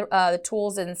go through the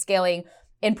tools and scaling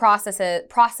in process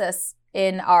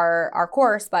in our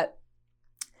course, but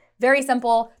very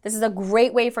simple. This is a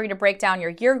great way for you to break down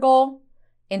your year goal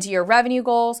into your revenue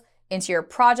goals, into your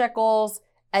project goals,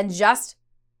 and just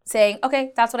saying,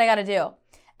 okay, that's what I got to do.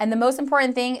 And the most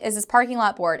important thing is this parking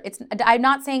lot board. I'm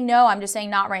not saying no, I'm just saying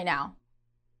not right now.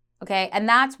 Okay, and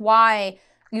that's why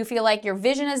you feel like your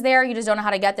vision is there, you just don't know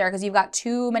how to get there because you've got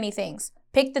too many things.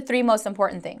 Pick the 3 most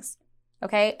important things,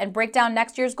 okay? And break down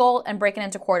next year's goal and break it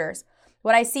into quarters.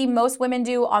 What I see most women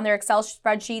do on their Excel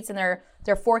spreadsheets and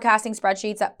their forecasting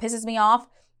spreadsheets that pisses me off,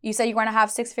 you said you're going to have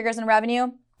 6 figures in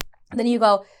revenue, then you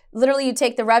go, literally you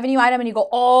take the revenue item and you go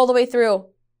all the way through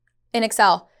in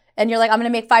Excel. And you're like, I'm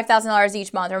going to make $5,000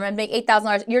 each month, or I'm going to make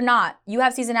 $8,000. You're not. You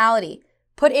have seasonality.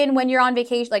 Put in when you're on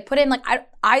vacation, like put in like,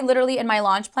 I literally in my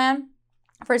launch plan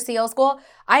for CEO School,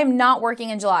 I am not working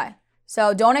in July.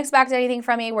 So don't expect anything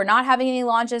from me. We're not having any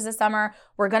launches this summer.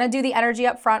 We're going to do the energy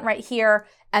up front right here.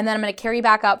 And then I'm going to carry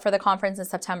back up for the conference in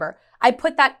September. I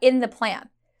put that in the plan.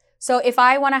 So if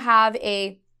I want to have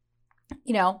a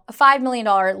 $5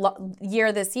 million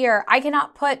year this year, I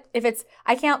can't put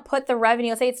the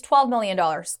revenue, say it's $12 million.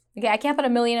 Okay, I can't put a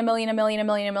million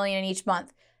in each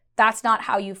month. That's not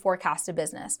how you forecast a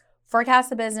business.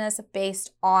 Forecast a business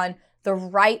based on the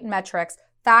right metrics,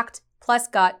 fact plus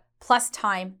gut plus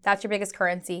time. That's your biggest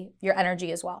currency, your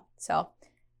energy as well. So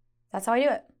that's how I do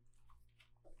it.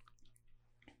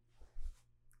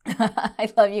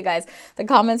 I love you guys. The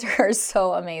comments are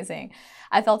so amazing.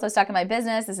 I felt so stuck in my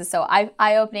business. This is so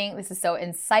eye-opening. This is so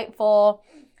insightful.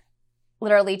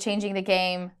 Literally changing the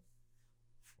game.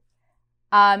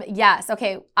 Yes.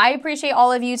 Okay. I appreciate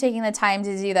all of you taking the time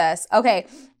to do this. Okay.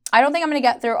 I don't think I'm going to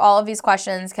get through all of these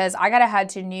questions because I got to head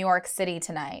to New York City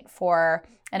tonight for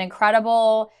an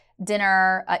incredible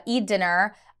dinner, Eid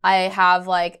dinner. I have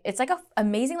it's like an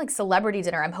amazing celebrity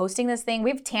dinner. I'm hosting this thing. We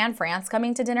have Tan France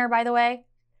coming to dinner, by the way.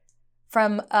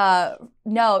 From,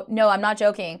 no, I'm not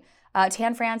joking.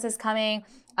 Tan France is coming.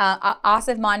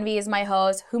 Asif Manvi is my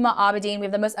host. Huma Abedin. We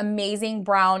have the most amazing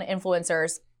brown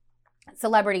influencers,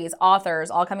 celebrities,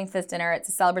 authors, all coming to this dinner. It's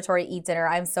a celebratory Eid dinner.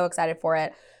 I'm so excited for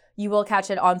it. You will catch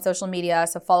it on social media,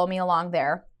 so follow me along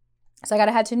there. So I got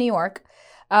to head to New York.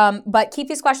 But keep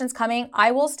these questions coming.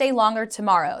 I will stay longer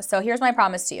tomorrow. So here's my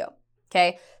promise to you,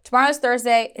 okay? Tomorrow's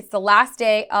Thursday. It's the last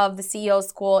day of the CEO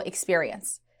School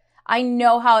experience. I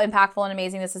know how impactful and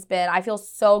amazing this has been. I feel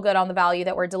so good on the value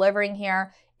that we're delivering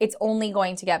here. It's only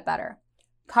going to get better.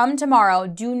 Come tomorrow.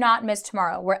 Do not miss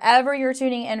tomorrow. Wherever you're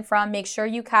tuning in from, make sure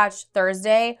you catch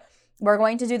Thursday. We're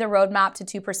going to do the roadmap to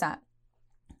 2%.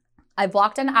 I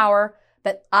blocked an hour,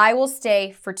 but I will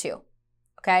stay for 2,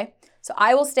 okay? So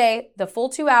I will stay the full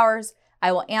 2 hours.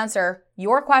 I will answer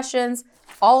your questions,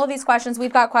 all of these questions.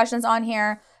 We've got questions on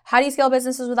here. How do you scale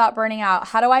businesses without burning out?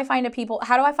 How do I find people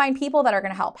that are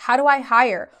going to help? How do I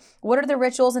hire? What are the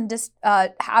rituals and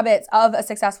habits of a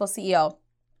successful CEO?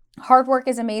 Hard work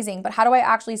is amazing, but how do I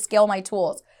actually scale my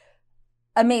tools?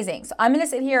 Amazing. So I'm going to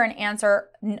sit here and answer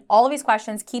all of these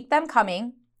questions. Keep them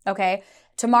coming, okay?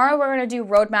 Tomorrow we're going to do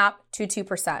roadmap to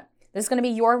 2%. This is going to be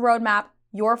your roadmap,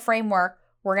 your framework.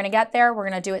 We're going to get there. We're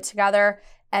going to do it together.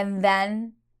 And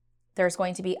then there's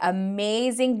going to be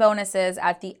amazing bonuses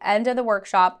at the end of the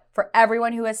workshop for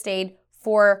everyone who has stayed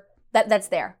for that's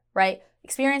there, right?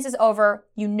 Experience is over.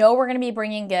 You know we're going to be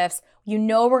bringing gifts. You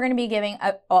know we're going to be giving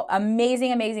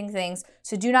amazing things.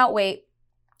 So do not wait.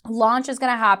 Launch is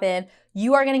going to happen.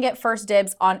 You are going to get first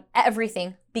dibs on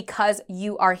everything because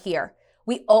you are here.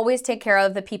 We always take care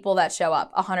of the people that show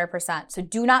up 100%. So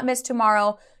do not miss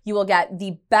tomorrow. You will get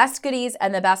the best goodies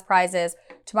and the best prizes.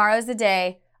 Tomorrow is the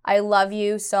day. I love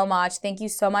you so much. Thank you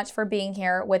so much for being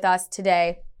here with us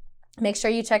today. Make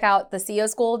sure you check out the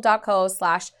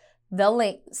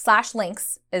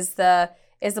ceoschool.co/links is the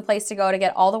place to go to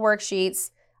get all the worksheets.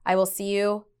 I will see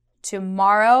you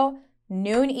tomorrow,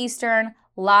 noon Eastern,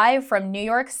 live from New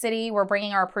York City. We're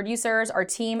bringing our producers, our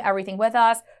team, everything with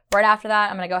us. Right after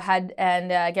that, I'm going to go ahead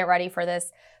and get ready for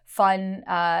this fun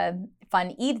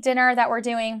Eid dinner that we're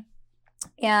doing.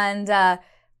 And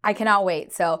I cannot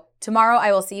wait. So tomorrow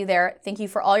I will see you there. Thank you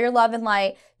for all your love and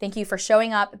light. Thank you for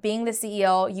showing up, being the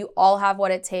CEO. You all have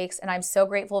what it takes, and I'm so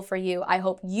grateful for you. I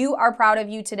hope you are proud of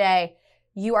you today.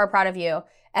 You are proud of you.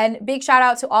 And big shout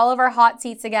out to all of our hot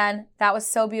seats again. That was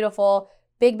so beautiful.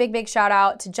 Big shout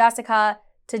out to Jessica,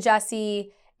 to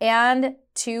Jesse, and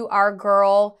to our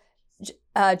girl,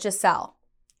 Giselle.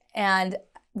 And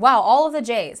wow, all of the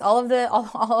J's, all of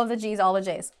the G's, all the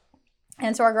J's.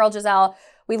 And to our girl, Giselle.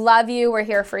 We love you. We're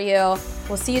here for you.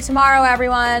 We'll see you tomorrow,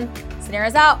 everyone.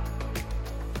 Suneera's out.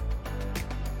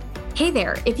 Hey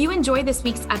there. If you enjoyed this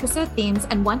week's episode themes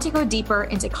and want to go deeper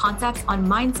into concepts on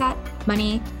mindset,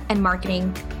 money, and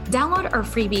marketing, download our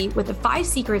freebie with the 5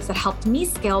 secrets that helped me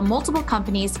scale multiple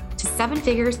companies to 7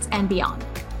 figures and beyond.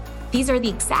 These are the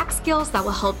exact skills that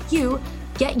will help you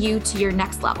get you to your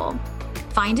next level.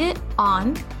 Find it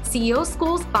on CEO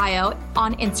School's bio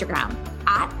on Instagram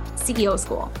at CEO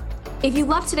School. If you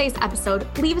loved today's episode,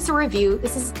 leave us a review.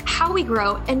 This is how we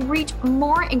grow and reach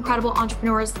more incredible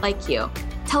entrepreneurs like you.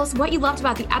 Tell us what you loved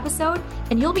about the episode,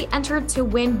 and you'll be entered to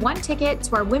win 1 ticket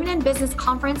to our Women in Business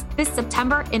conference this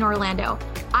September in Orlando.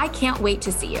 I can't wait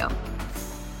to see you.